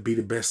to be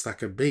the best I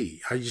could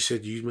be. I just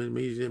said use my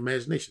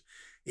imagination.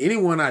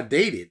 Anyone I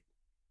dated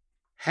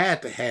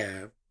had to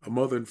have a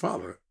mother and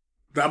father.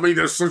 I mean,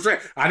 that's so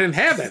strange. I didn't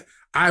have that.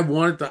 I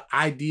wanted the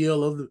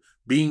ideal of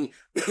being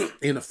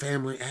in a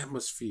family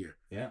atmosphere.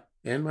 Yeah.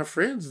 And my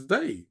friends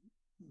today,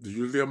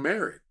 usually are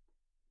married.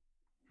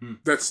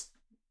 That's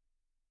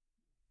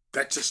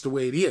just the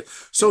way it is.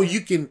 So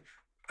you can,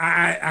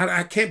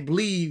 I can't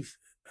believe,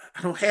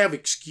 I don't have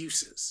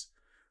excuses.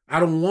 I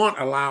don't want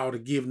allowed to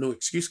give no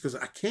excuse because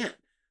I can't.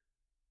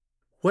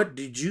 What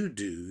did you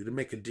do to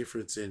make a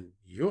difference in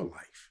your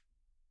life?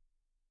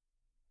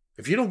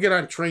 If you don't get out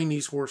and train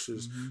these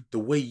horses the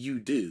way you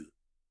do,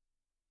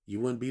 you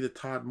wouldn't be the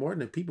Todd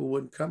Morton and people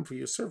wouldn't come for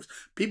your service.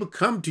 People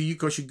come to you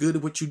because you're good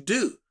at what you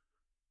do.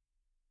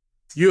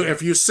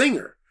 If you're a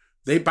singer,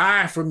 they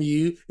buy from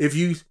you if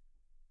you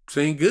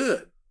sing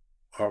good.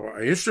 Or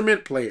an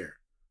instrument player,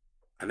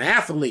 an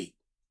athlete.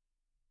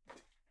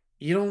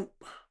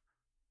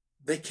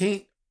 They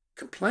can't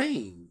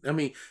complain. I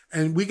mean,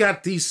 and we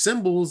got these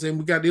symbols and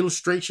we got the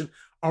illustration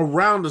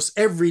around us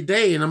every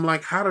day. And I'm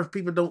like, how do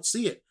people don't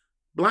see it?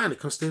 Blinded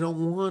because they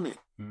don't want it.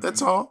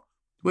 That's all.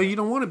 Well, you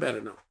don't want it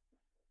better now.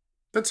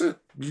 That's it.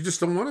 You just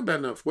don't want it bad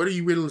enough. What are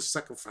you willing to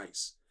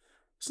sacrifice?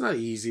 It's not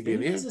easy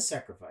being It in. is a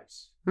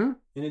sacrifice. Hmm?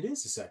 And it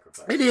is a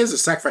sacrifice. It is a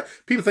sacrifice.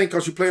 People think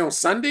because you play on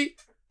Sunday.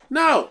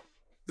 No.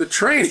 The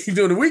training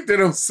during the week they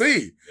don't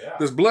see. Yeah.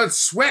 There's blood,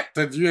 sweat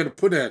that you had to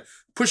put in,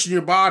 pushing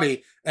your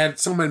body at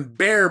some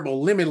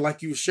unbearable limit,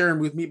 like you were sharing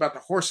with me about the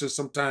horses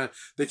sometimes,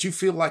 that you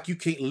feel like you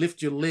can't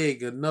lift your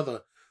leg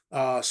another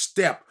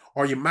step,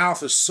 or your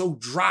mouth is so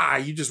dry,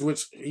 you just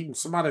wish even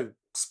somebody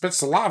spit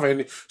saliva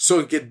in it so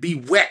it could be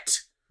wet.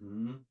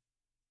 Mm-hmm.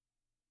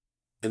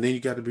 And then you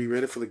got to be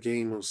ready for the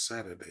game on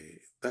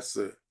Saturday. That's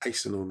the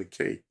icing on the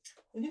cake.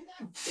 I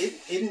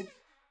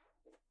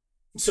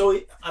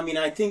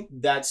think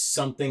that's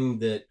something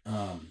that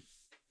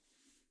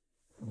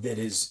that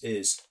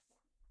is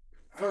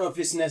I don't know if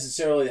it's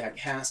necessarily like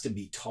has to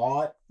be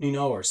taught,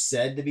 or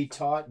said to be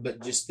taught,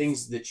 but just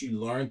things that you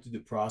learn through the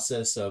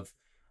process of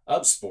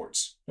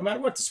sports, no matter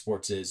what the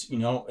sports is,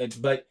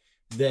 but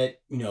that,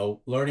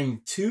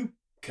 learning to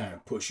kind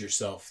of push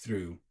yourself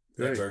through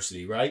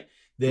adversity, right?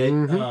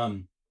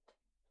 That,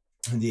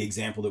 the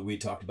example that we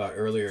talked about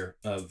earlier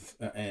of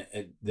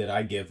that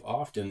I give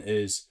often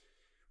is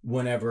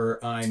whenever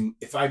how am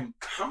I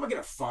going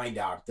to find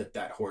out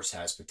that horse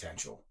has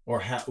potential, or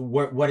how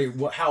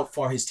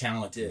far his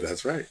talent is?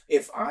 That's right.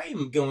 If I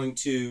am going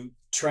to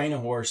train a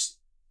horse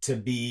to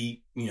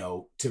be,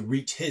 to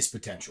reach his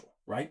potential,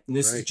 right? And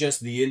this is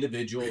just the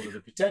individual or the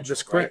potential.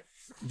 That's correct.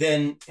 Right?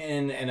 Then,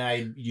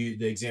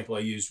 the example I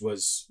used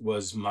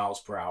was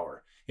miles per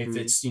hour. If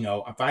it's,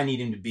 if I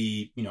need him to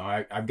be,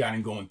 I've got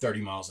him going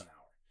 30 miles an hour.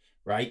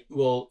 Right.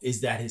 Well,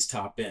 is that his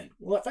top end?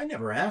 Well, if I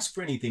never ask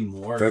for anything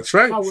more, that's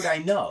right. How would I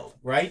know?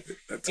 Right.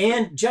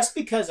 Just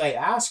because I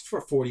asked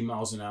for 40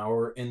 miles an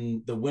hour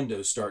and the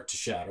windows start to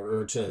shatter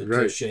or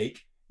to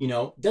shake,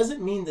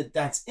 doesn't mean that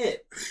that's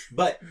it.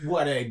 But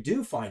what I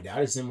do find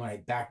out is then when I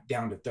back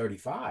down to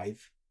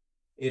 35,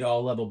 it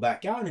all leveled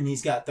back out and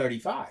he's got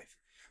 35.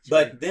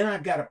 But then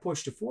I've got to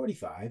push to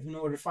 45 in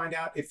order to find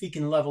out if he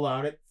can level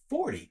out at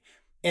 40.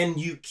 And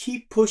you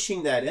keep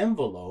pushing that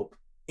envelope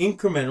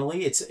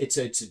incrementally.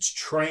 It's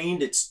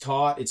trained, it's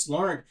taught, it's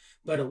learned,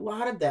 but a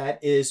lot of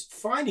that is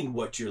finding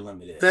what your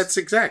limit is. That's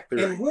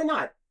exactly right. And we're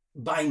not,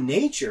 by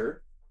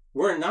nature,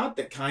 we're not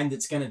the kind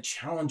that's going to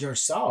challenge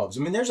ourselves.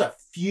 I mean, there's a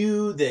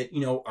few that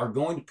are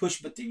going to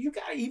push, but you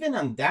got, even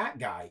on that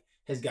guy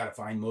has got to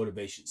find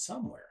motivation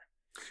somewhere.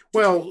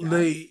 Well,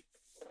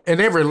 at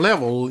every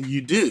level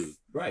you do.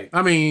 Right.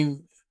 I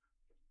mean,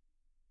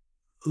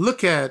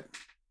 look at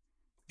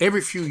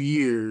every few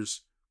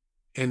years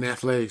in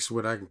athletics,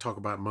 what I can talk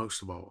about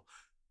most of all,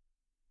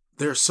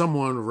 there's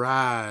someone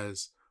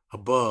rise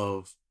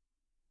above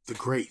the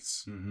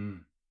greats. Mm-hmm.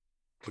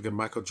 Look at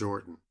Michael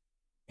Jordan.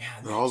 Yeah,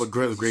 and all the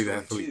great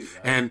athletes. Too,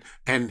 right?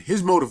 And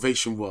his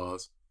motivation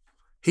was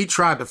he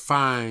tried to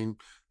find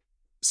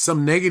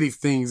some negative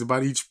things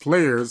about each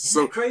player.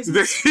 Isn't that crazy?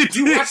 Did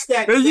you watch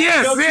that?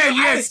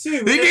 Yes. He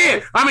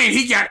did. I mean,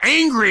 he got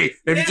angry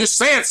if you just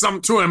said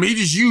something to him. He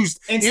just used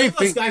and anything. Some of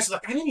those guys are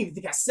like, I didn't even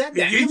think I said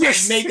that. He might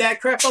have made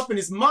that crap up in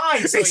his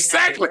mind. So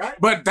exactly. Right?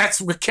 But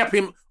that's what kept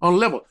him on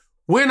level.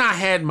 When I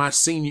had my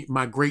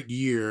great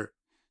year,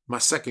 my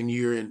second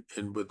year in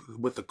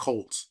with the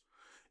Colts,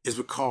 is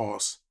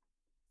because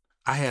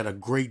I had a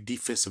great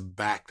defensive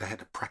back that I had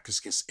to practice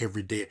against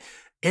every day.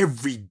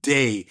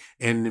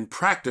 And in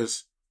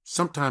practice,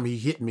 sometimes he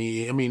hit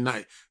me. I mean,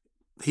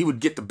 he would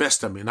get the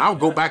best of me. And I would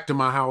go back to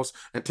my house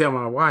and tell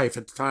my wife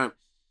at the time,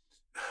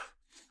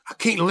 I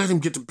can't let him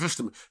get the best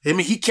of me. I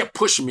mean, he kept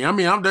pushing me. I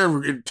mean, I'm there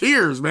in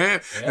tears,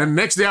 man. Yeah. And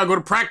the next day I go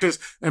to practice,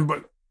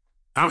 but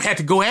I had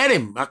to go at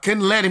him. I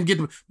couldn't let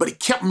him but he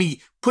kept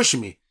me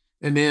pushing me.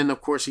 And then,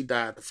 of course, he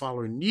died the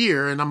following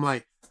year. And I'm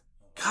like,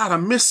 God, I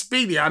miss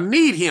Speedy. I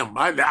need him.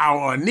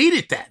 I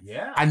needed that.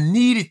 Yeah. I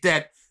needed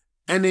that.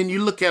 And then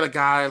you look at a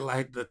guy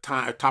like the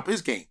top of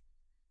his game,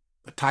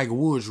 Tiger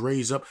Woods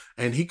raised up,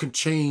 and he can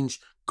change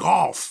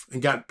golf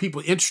and got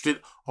people interested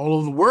all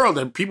over the world.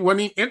 And people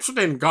weren't even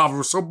interested in golf. It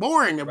was so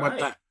boring at one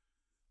time.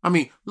 I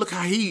mean, look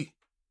how he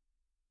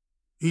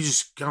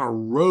just kind of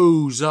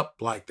rose up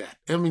like that.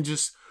 I mean,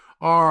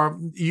 or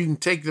you can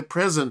take the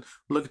present,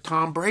 look at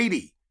Tom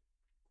Brady.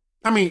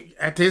 I mean,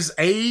 at his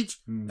age,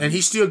 and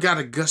he still got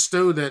a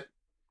gusto that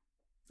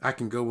I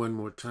can go one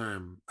more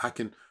time. I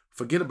can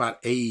forget about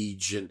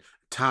age and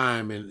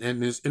time,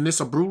 and it's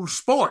a brutal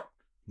sport.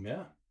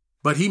 Yeah.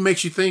 But he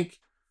makes you think,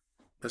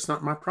 that's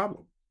not my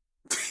problem.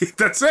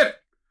 That's it.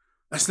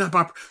 That's not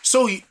my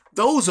So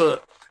those are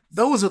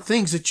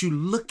things that you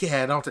look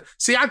at all the time.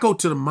 See, I go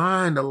to the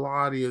mind a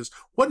lot is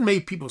what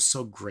made people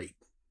so great.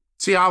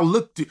 See, I'll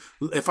look to,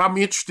 if I'm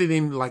interested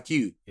in like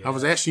you, I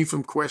was asking you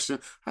some questions.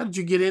 How did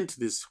you get into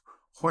this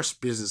horse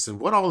business and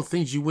what all the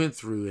things you went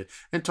through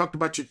and talked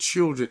about your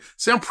children?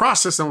 See, I'm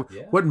processing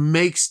what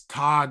makes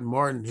Todd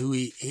Martin who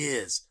he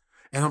is.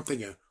 And I'm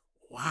thinking,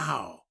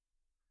 wow,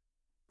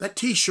 that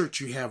T-shirt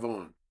you have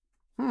on,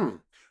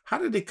 how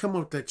did they come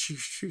up with that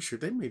T-shirt?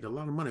 They made a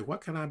lot of money. Why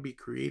can't I be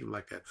creative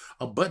like that?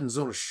 Or buttons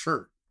on a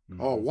shirt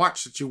or a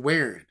watch that you're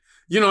wearing.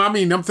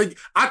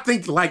 I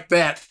think like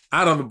that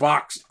out of the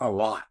box a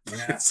lot.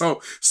 Yeah.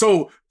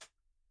 So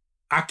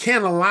I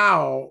can't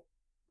allow,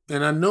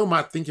 and I know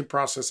my thinking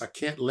process, I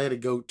can't let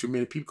it go too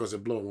many people because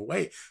it blow them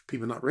away.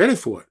 People are not ready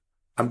for it.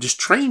 I'm just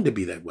trained to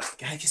be that way.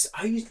 I guess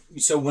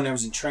so when I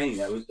was in training,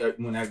 that was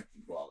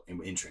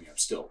in training,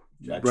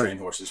 I train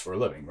horses for a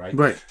living, right?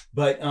 Right.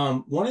 But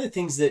one of the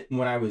things that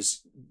when I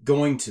was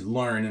going to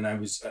learn, and I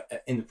was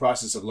in the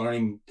process of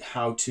learning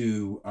how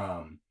to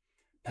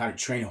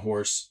train a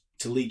horse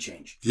to lead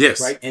change. Yes.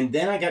 Right. And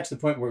then I got to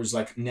the point where it was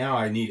like, now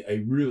I need a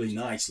really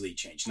nice lead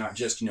change, not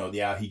just,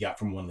 he got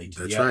from one lead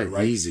to the other.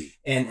 Right. Easy.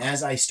 And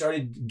as I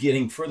started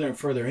getting further and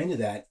further into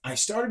that, I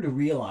started to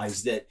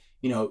realize that,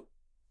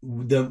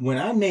 when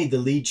I made the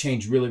lead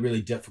change really,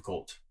 really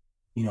difficult,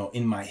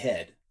 in my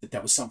head,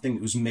 that was something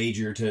that was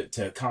major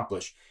to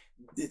accomplish.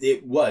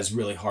 It was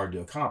really hard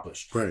to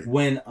accomplish. Right.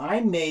 When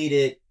I made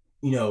it,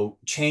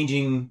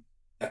 changing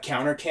a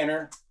counter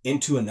canter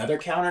into another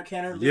counter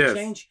canter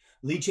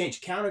lead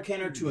change counter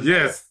canter to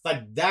another,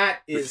 like that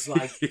is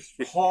like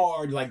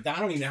hard. Like I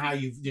don't even know how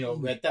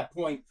at that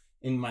point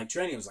in my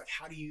training, I was like,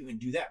 how do you even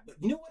do that? But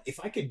you know what? If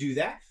I could do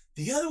that,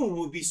 the other one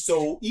would be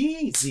so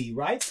easy,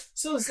 right?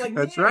 So it's like,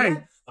 that's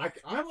right.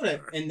 I want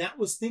to, and that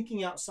was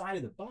thinking outside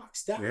of the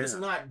box. That was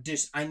not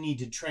just, I need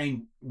to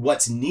train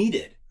what's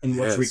needed and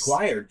what's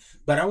required,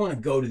 but I want to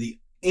go to the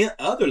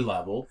other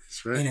level.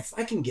 That's right. And if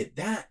I can get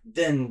that,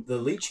 then the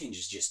lead change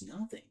is just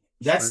nothing.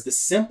 That's the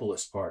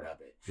simplest part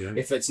of it. Yeah.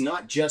 If it's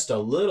not just a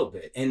little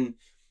bit, and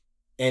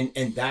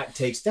that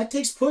takes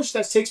push,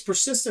 that takes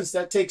persistence,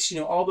 that takes,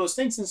 all those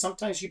things. And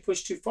sometimes you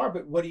push too far,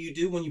 but what do you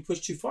do when you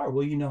push too far?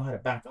 Well, you know how to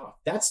back off.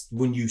 That's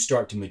when you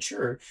start to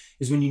mature,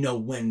 is when you know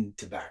when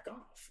to back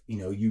off.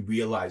 You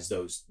realize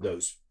those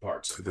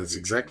parts. That's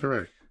exactly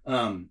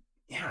right.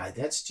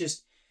 That's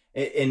just,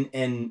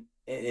 and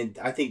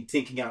I think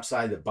thinking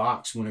outside the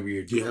box whenever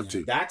you're doing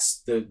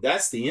that's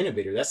the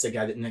innovator. That's the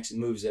guy that next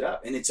moves it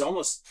up. And it's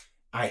almost,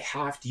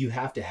 you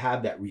have to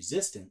have that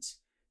resistance.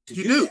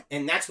 You do. That.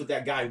 And that's what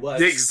that guy was.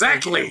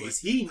 Exactly.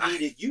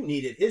 You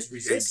needed his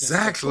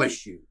resistance to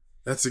push you.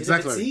 That's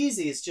exactly. If it's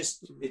easy,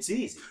 it's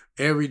easy.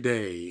 Every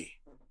day,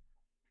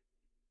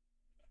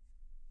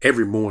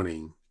 every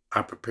morning,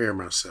 I prepare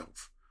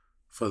myself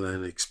for the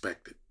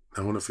unexpected.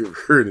 I don't know if you've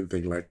heard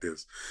anything like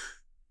this.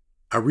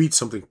 I read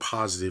something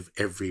positive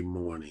every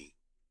morning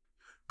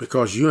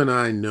because you and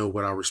I know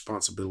what our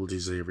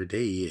responsibilities every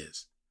day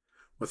is.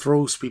 What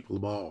throws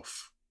people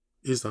off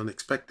is the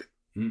unexpected.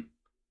 Mm.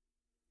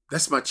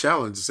 That's my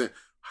challenge. To say,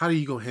 how are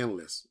you going to handle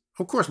this?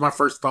 Of course, my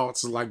first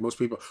thoughts is like most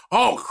people,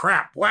 oh,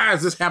 crap, why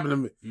is this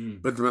happening to me?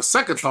 But my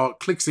second thought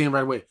clicks in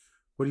right away.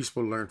 What are you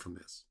supposed to learn from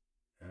this?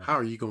 How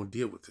are you going to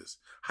deal with this?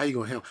 How are you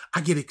going to handle it?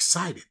 I get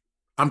excited.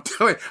 I'm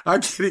telling you, I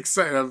get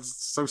excited. I'm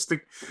so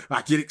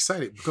I get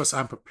excited because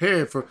I'm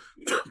prepared for,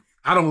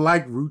 I don't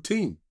like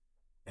routine.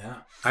 Yeah.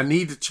 I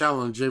need the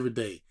challenge every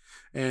day.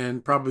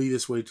 And probably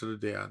this way till the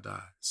day I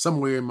die.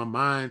 Somewhere in my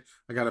mind,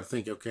 I got to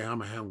think, okay, how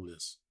am I handle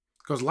this?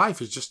 Because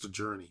life is just a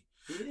journey.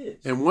 It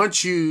is. And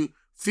once you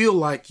feel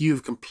like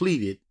you've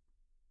completed,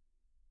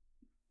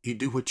 you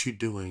do what you're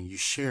doing. You're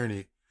sharing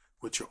it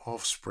with your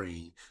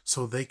offspring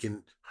so they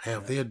can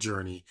have their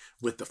journey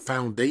with the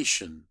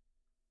foundation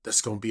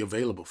that's going to be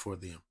available for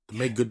them to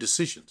make good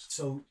decisions.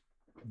 So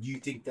you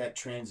think that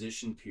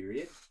transition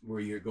period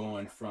where you're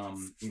going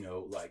from,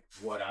 like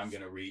what I'm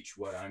going to reach,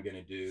 what I'm going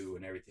to do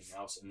and everything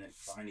else, and then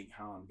finding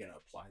how I'm going to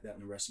apply that in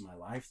the rest of my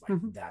life, like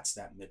that's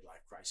that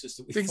midlife crisis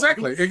that we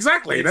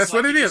Exactly. That's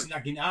what it is.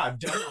 I've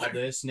done all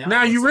this.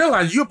 Now you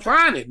realize you're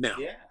applying it now.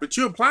 Yeah. But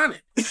you're applying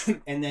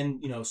it. And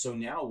then, so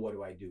now what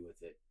do I do with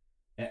it?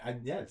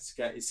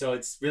 So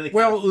it's really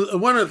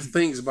one of the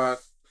things about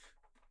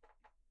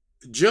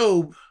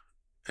Job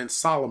and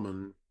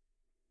Solomon,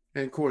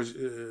 and of course,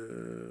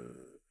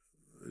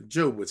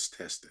 Job was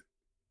tested.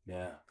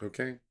 Yeah.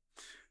 Okay.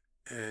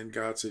 And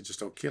God said,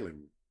 just don't kill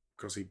him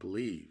because he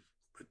believed,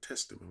 but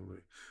test him.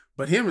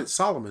 But him and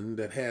Solomon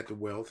that had the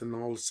wealth, and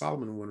all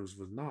Solomon wanted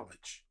was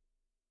knowledge.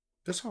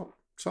 That's all.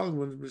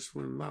 Solomon was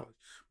wanted knowledge,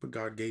 but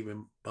God gave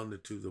him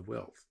abundant to the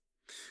wealth.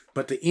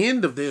 But the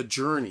end of their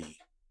journey,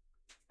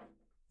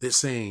 they're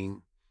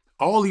saying,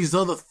 all these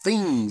other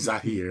things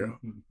out here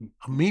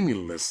are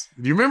meaningless.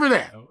 Do you remember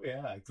that? Oh,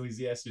 yeah.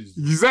 Ecclesiastes.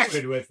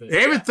 Exactly. With it.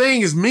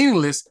 Everything is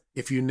meaningless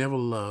if you never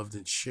loved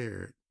and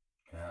shared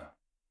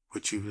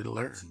what you had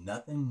learned. There's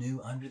nothing new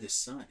under the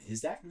sun.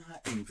 Is that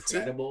not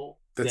incredible?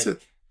 That's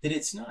it. That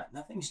it's not.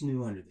 Nothing's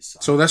new under the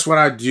sun. So that's what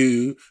I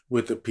do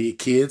with the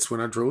kids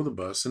when I drove the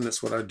bus, and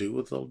that's what I do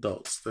with the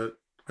adults that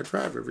I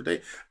drive every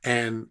day.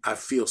 And I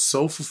feel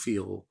so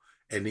fulfilled.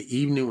 And the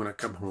evening when I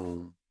come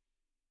home,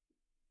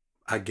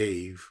 I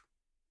gave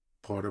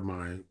part of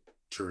my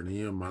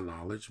journey and my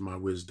knowledge, my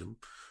wisdom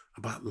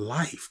about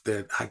life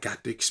that I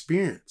got to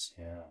experience.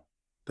 Yeah.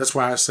 That's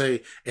why I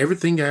say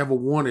everything I ever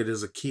wanted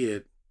as a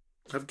kid,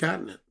 I've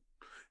gotten it.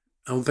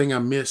 The only thing I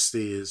missed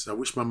is I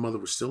wish my mother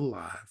was still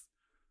alive.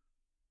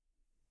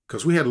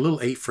 Because we had a little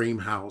 8-frame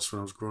house when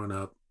I was growing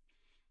up.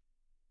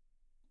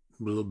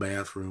 A little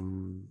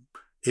bathroom.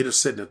 It'll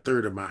sit in a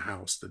third of my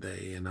house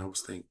today, and I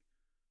was thinking,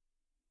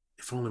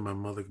 if only my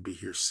mother could be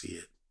here to see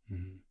it.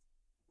 Mm-hmm.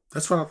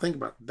 That's what I think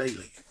about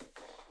daily.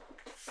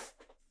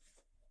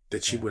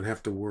 That she wouldn't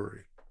have to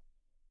worry.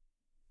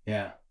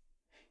 Yeah.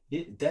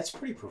 That's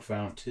pretty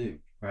profound too,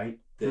 right?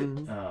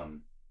 That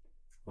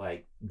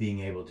like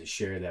being able to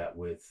share that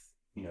with,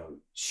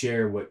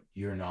 share what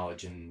your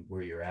knowledge and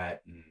where you're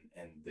at and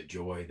the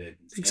joy that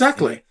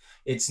exactly. And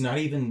it's not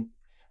even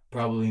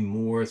probably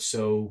more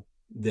so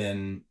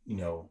than,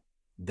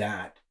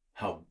 that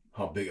how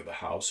big of a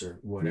house or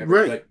whatever,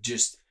 right. But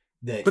just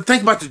that. But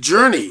think about the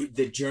journey.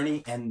 The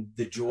journey and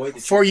the joy that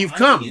before you've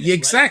come. It,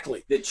 exactly.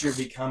 Right? That you're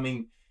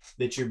becoming,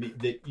 that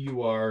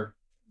you're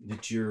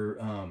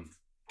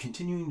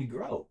continuing to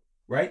grow,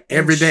 right?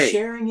 Every day.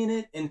 Sharing in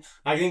it. And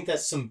I think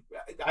that's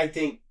I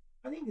think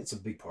that's a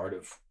big part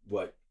of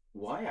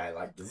why I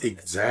like doing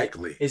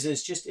exactly. This,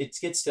 right? It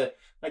gets to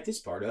like this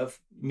part of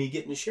me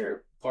getting to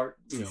share part,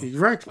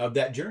 right. of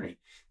that journey.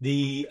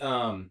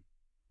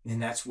 And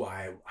that's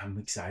why I'm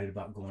excited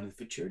about going to the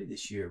futurity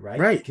this year, right?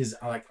 Right. Because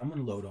I'm going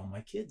to load all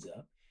my kids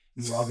up.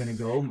 And we're all going to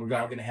go and we're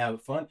all going to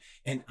have fun.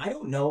 And I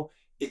don't know,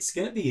 it's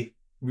going to be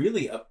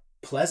really a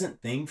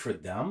pleasant thing for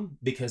them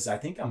because I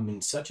think I'm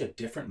in such a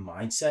different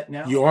mindset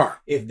now. You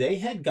are. If they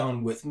had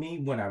gone with me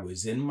when I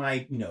was in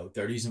my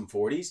 30s and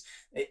 40s,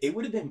 it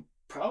would have been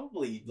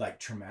probably like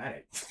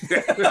traumatic.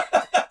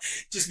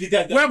 Just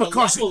because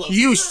because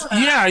you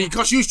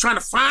was trying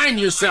to find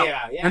yourself.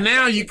 And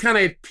now you kind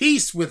of at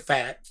peace with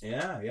that.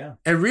 Yeah.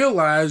 And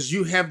realize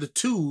you have the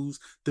tools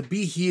to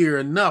be here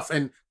enough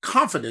and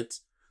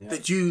confidence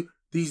that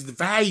these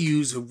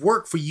values have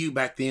worked for you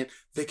back then,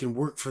 they can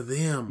work for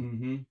them.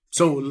 Mm-hmm.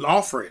 So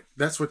offer it.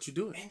 That's what you're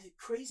doing. And the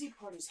crazy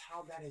part is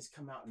how that has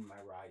come out in my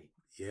writing.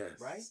 Yes.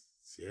 Right?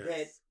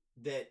 Yes.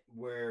 That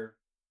where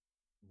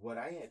what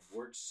I had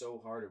worked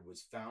so hard and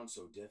was found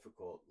so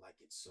difficult, like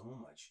it's so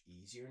much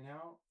easier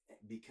now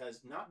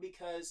not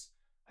because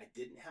I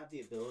didn't have the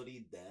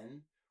ability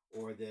then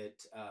or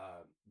that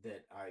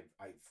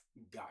I've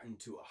gotten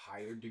to a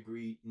higher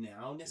degree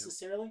now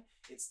necessarily. Yep.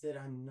 It's that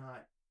I'm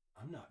not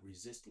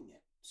resisting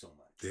it so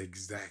much.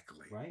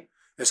 Exactly. Right?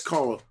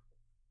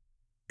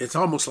 It's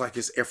almost like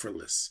it's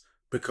effortless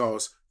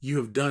because you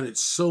have done it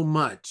so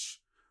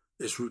much.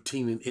 It's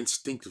routine and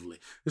instinctively.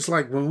 It's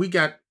like when we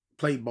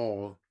played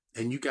ball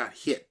and you got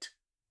hit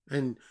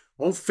and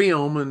on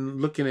film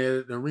and looking at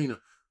it in the arena,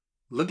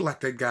 looked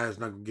like that guy is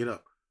not going to get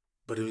up.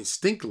 But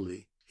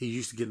instinctively, he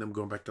used to get them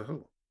going back to the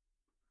huddle.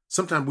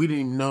 Sometimes we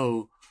didn't even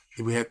know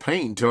if we had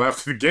pain until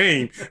after the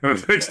game. And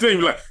the next thing,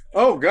 like,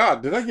 oh,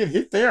 God, did I get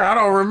hit there? I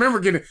don't remember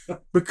getting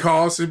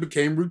because it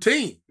became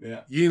routine.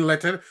 Yeah. You didn't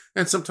let that.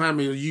 And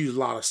sometimes you'll use a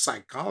lot of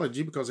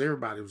psychology because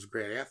everybody was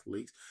great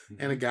athletes.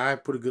 Mm-hmm. And a guy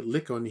put a good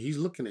lick on you. He's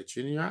looking at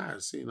you in your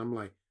eyes. And I'm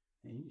like,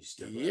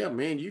 yeah,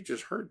 man, you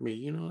just hurt me.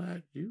 You know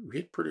that? You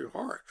hit pretty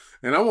hard.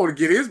 And I want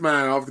to get his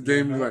mind off the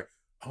game. He's like,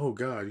 oh,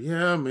 God,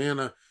 yeah,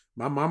 man.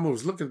 My mama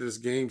was looking at this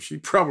game. She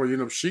probably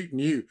ended up shooting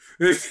you.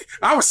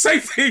 I would say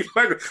things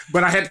like that,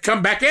 but I had to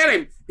come back at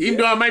him, even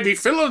though I may be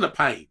feeling the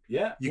pain.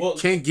 Yeah. You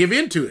can't give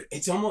into it.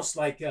 It's almost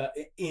like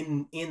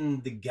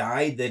in the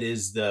guy that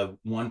is the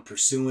one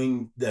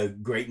pursuing the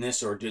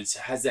greatness or just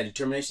has that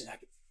determination.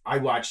 I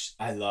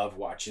love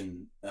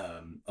watching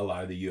a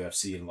lot of the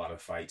UFC and a lot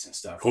of fights and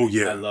stuff. Oh,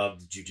 yeah. I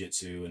love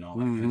jiu-jitsu and all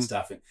that kind of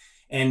stuff.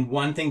 And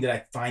one thing that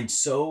I find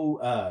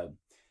so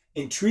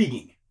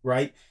intriguing,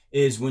 right,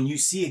 is when you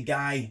see a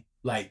guy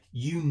like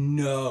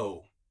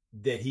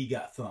that he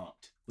got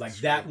thumped. Like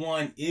that's that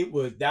right.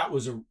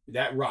 one,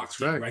 that rocked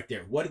right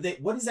there. What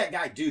does that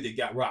guy do that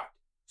got rocked?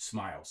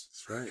 Smiles.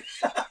 That's right.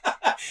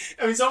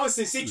 I mean, it's almost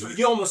instinctual.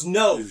 You almost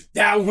know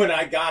that one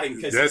I got him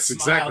because that's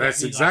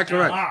exactly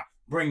right.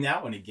 Bring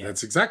that one again.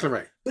 That's exactly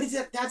right. But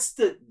that's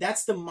the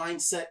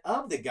mindset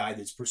of the guy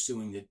that's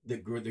pursuing the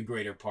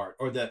greater part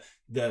or the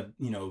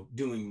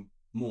doing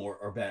more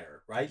or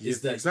better, right?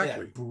 Yes,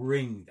 exactly.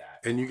 Bring that.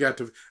 And you got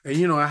to,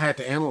 and I had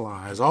to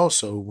analyze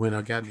also when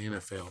I got in the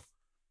NFL,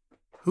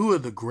 who are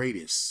the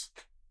greatest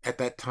at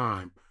that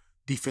time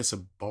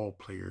defensive ball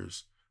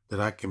players that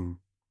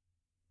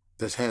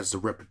has the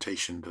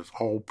reputation, that's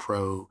all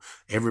pro,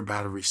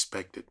 everybody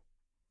respected.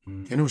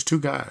 Mm-hmm. And it was two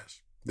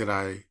guys that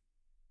I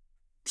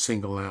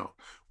single out.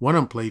 One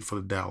of them played for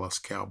the Dallas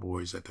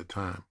Cowboys at the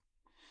time,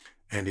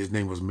 and his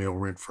name was Mel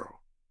Renfro.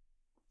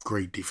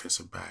 Great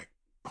defensive back,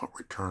 punt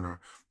returner,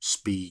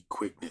 speed,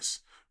 quickness,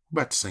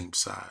 about the same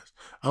size.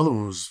 Other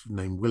one was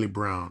named Willie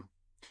Brown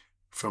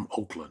from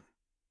Oakland.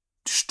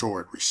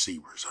 Destroyed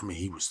receivers. I mean,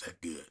 he was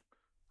that good.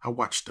 I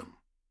watched them.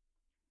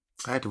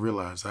 I had to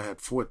realize I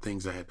had 4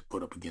 things I had to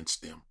put up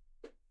against them.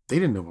 They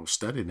didn't know I was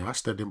studying them. I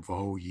studied them for a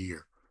whole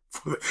year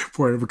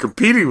before I ever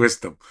competed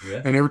with them.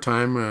 Yeah. And every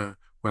time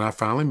when I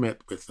finally met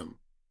with them,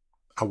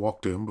 I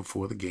walked to them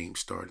before the game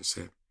started and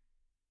said,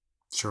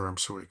 "Sir, I'm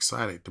so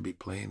excited to be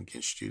playing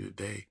against you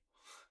today.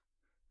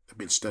 I've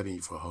been studying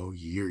you for a whole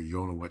year.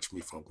 You only watched me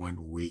for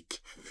 1 week.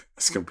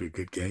 It's going to be a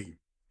good game."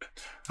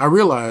 I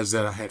realized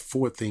that I had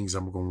 4 things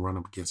I'm going to run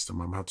up against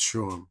them. I'm going to have to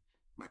show them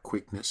my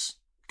quickness,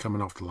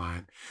 coming off the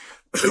line.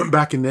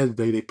 Back in that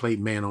day, they played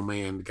man on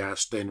man. The guy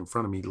standing in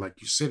front of me like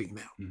you're sitting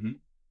now. Mm-hmm.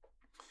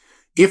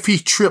 If he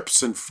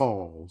trips and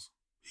falls,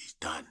 he's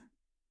done.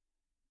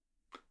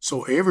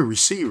 So every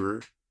receiver,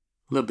 a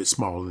little bit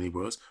smaller than he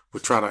was,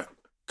 would try to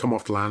come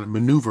off the line and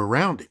maneuver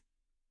around him.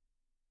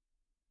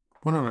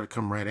 Why don't I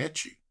come right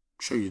at you?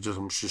 Show you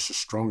I'm just as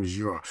strong as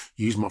you are.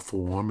 Use my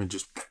forearm and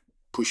just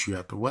push you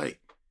out the way.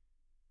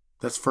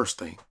 That's the first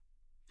thing.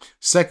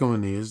 Second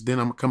one is, then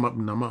I'm going to come up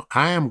and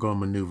I am going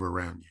to maneuver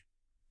around you.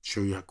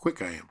 Show you how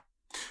quick I am.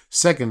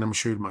 Second, I'm going to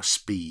show you my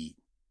speed.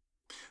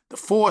 The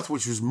fourth,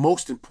 which was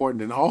most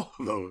important in all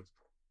of those,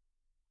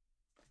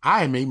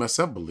 I made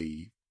myself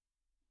believe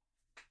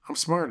I'm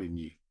smarter than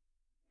you.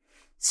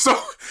 So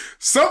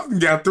something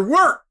got to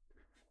work.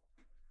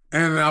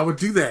 And I would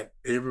do that.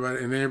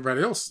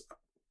 Everybody else,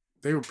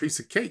 they were a piece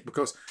of cake,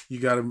 because you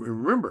got to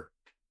remember,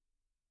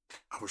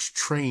 I was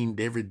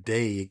trained every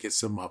day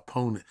against my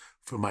opponent.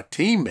 For my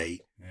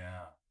teammate,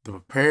 that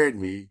prepared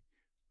me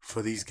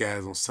for these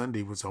guys on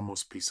Sunday was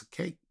almost a piece of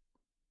cake.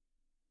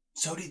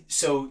 So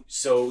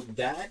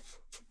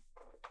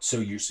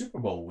your Super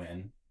Bowl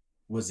win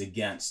was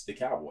against the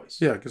Cowboys.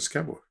 Yeah, against the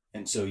Cowboys.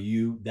 And so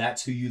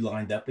that's who you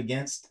lined up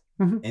against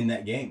in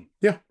that game.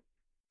 Yeah.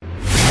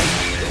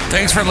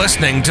 Thanks for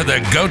listening to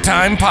the Go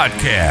Time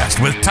Podcast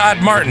with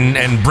Todd Martin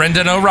and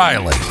Brendan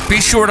O'Reilly.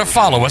 Be sure to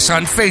follow us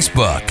on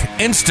Facebook,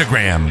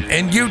 Instagram,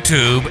 and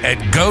YouTube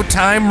at Go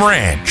Time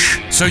Ranch,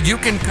 so you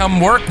can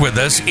come work with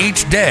us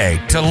each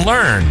day to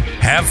learn,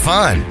 have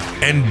fun,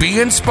 and be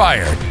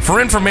inspired.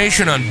 For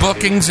information on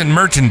bookings and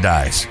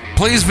merchandise,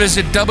 please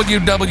visit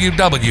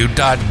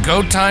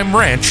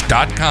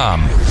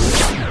www.gotimeranch.com.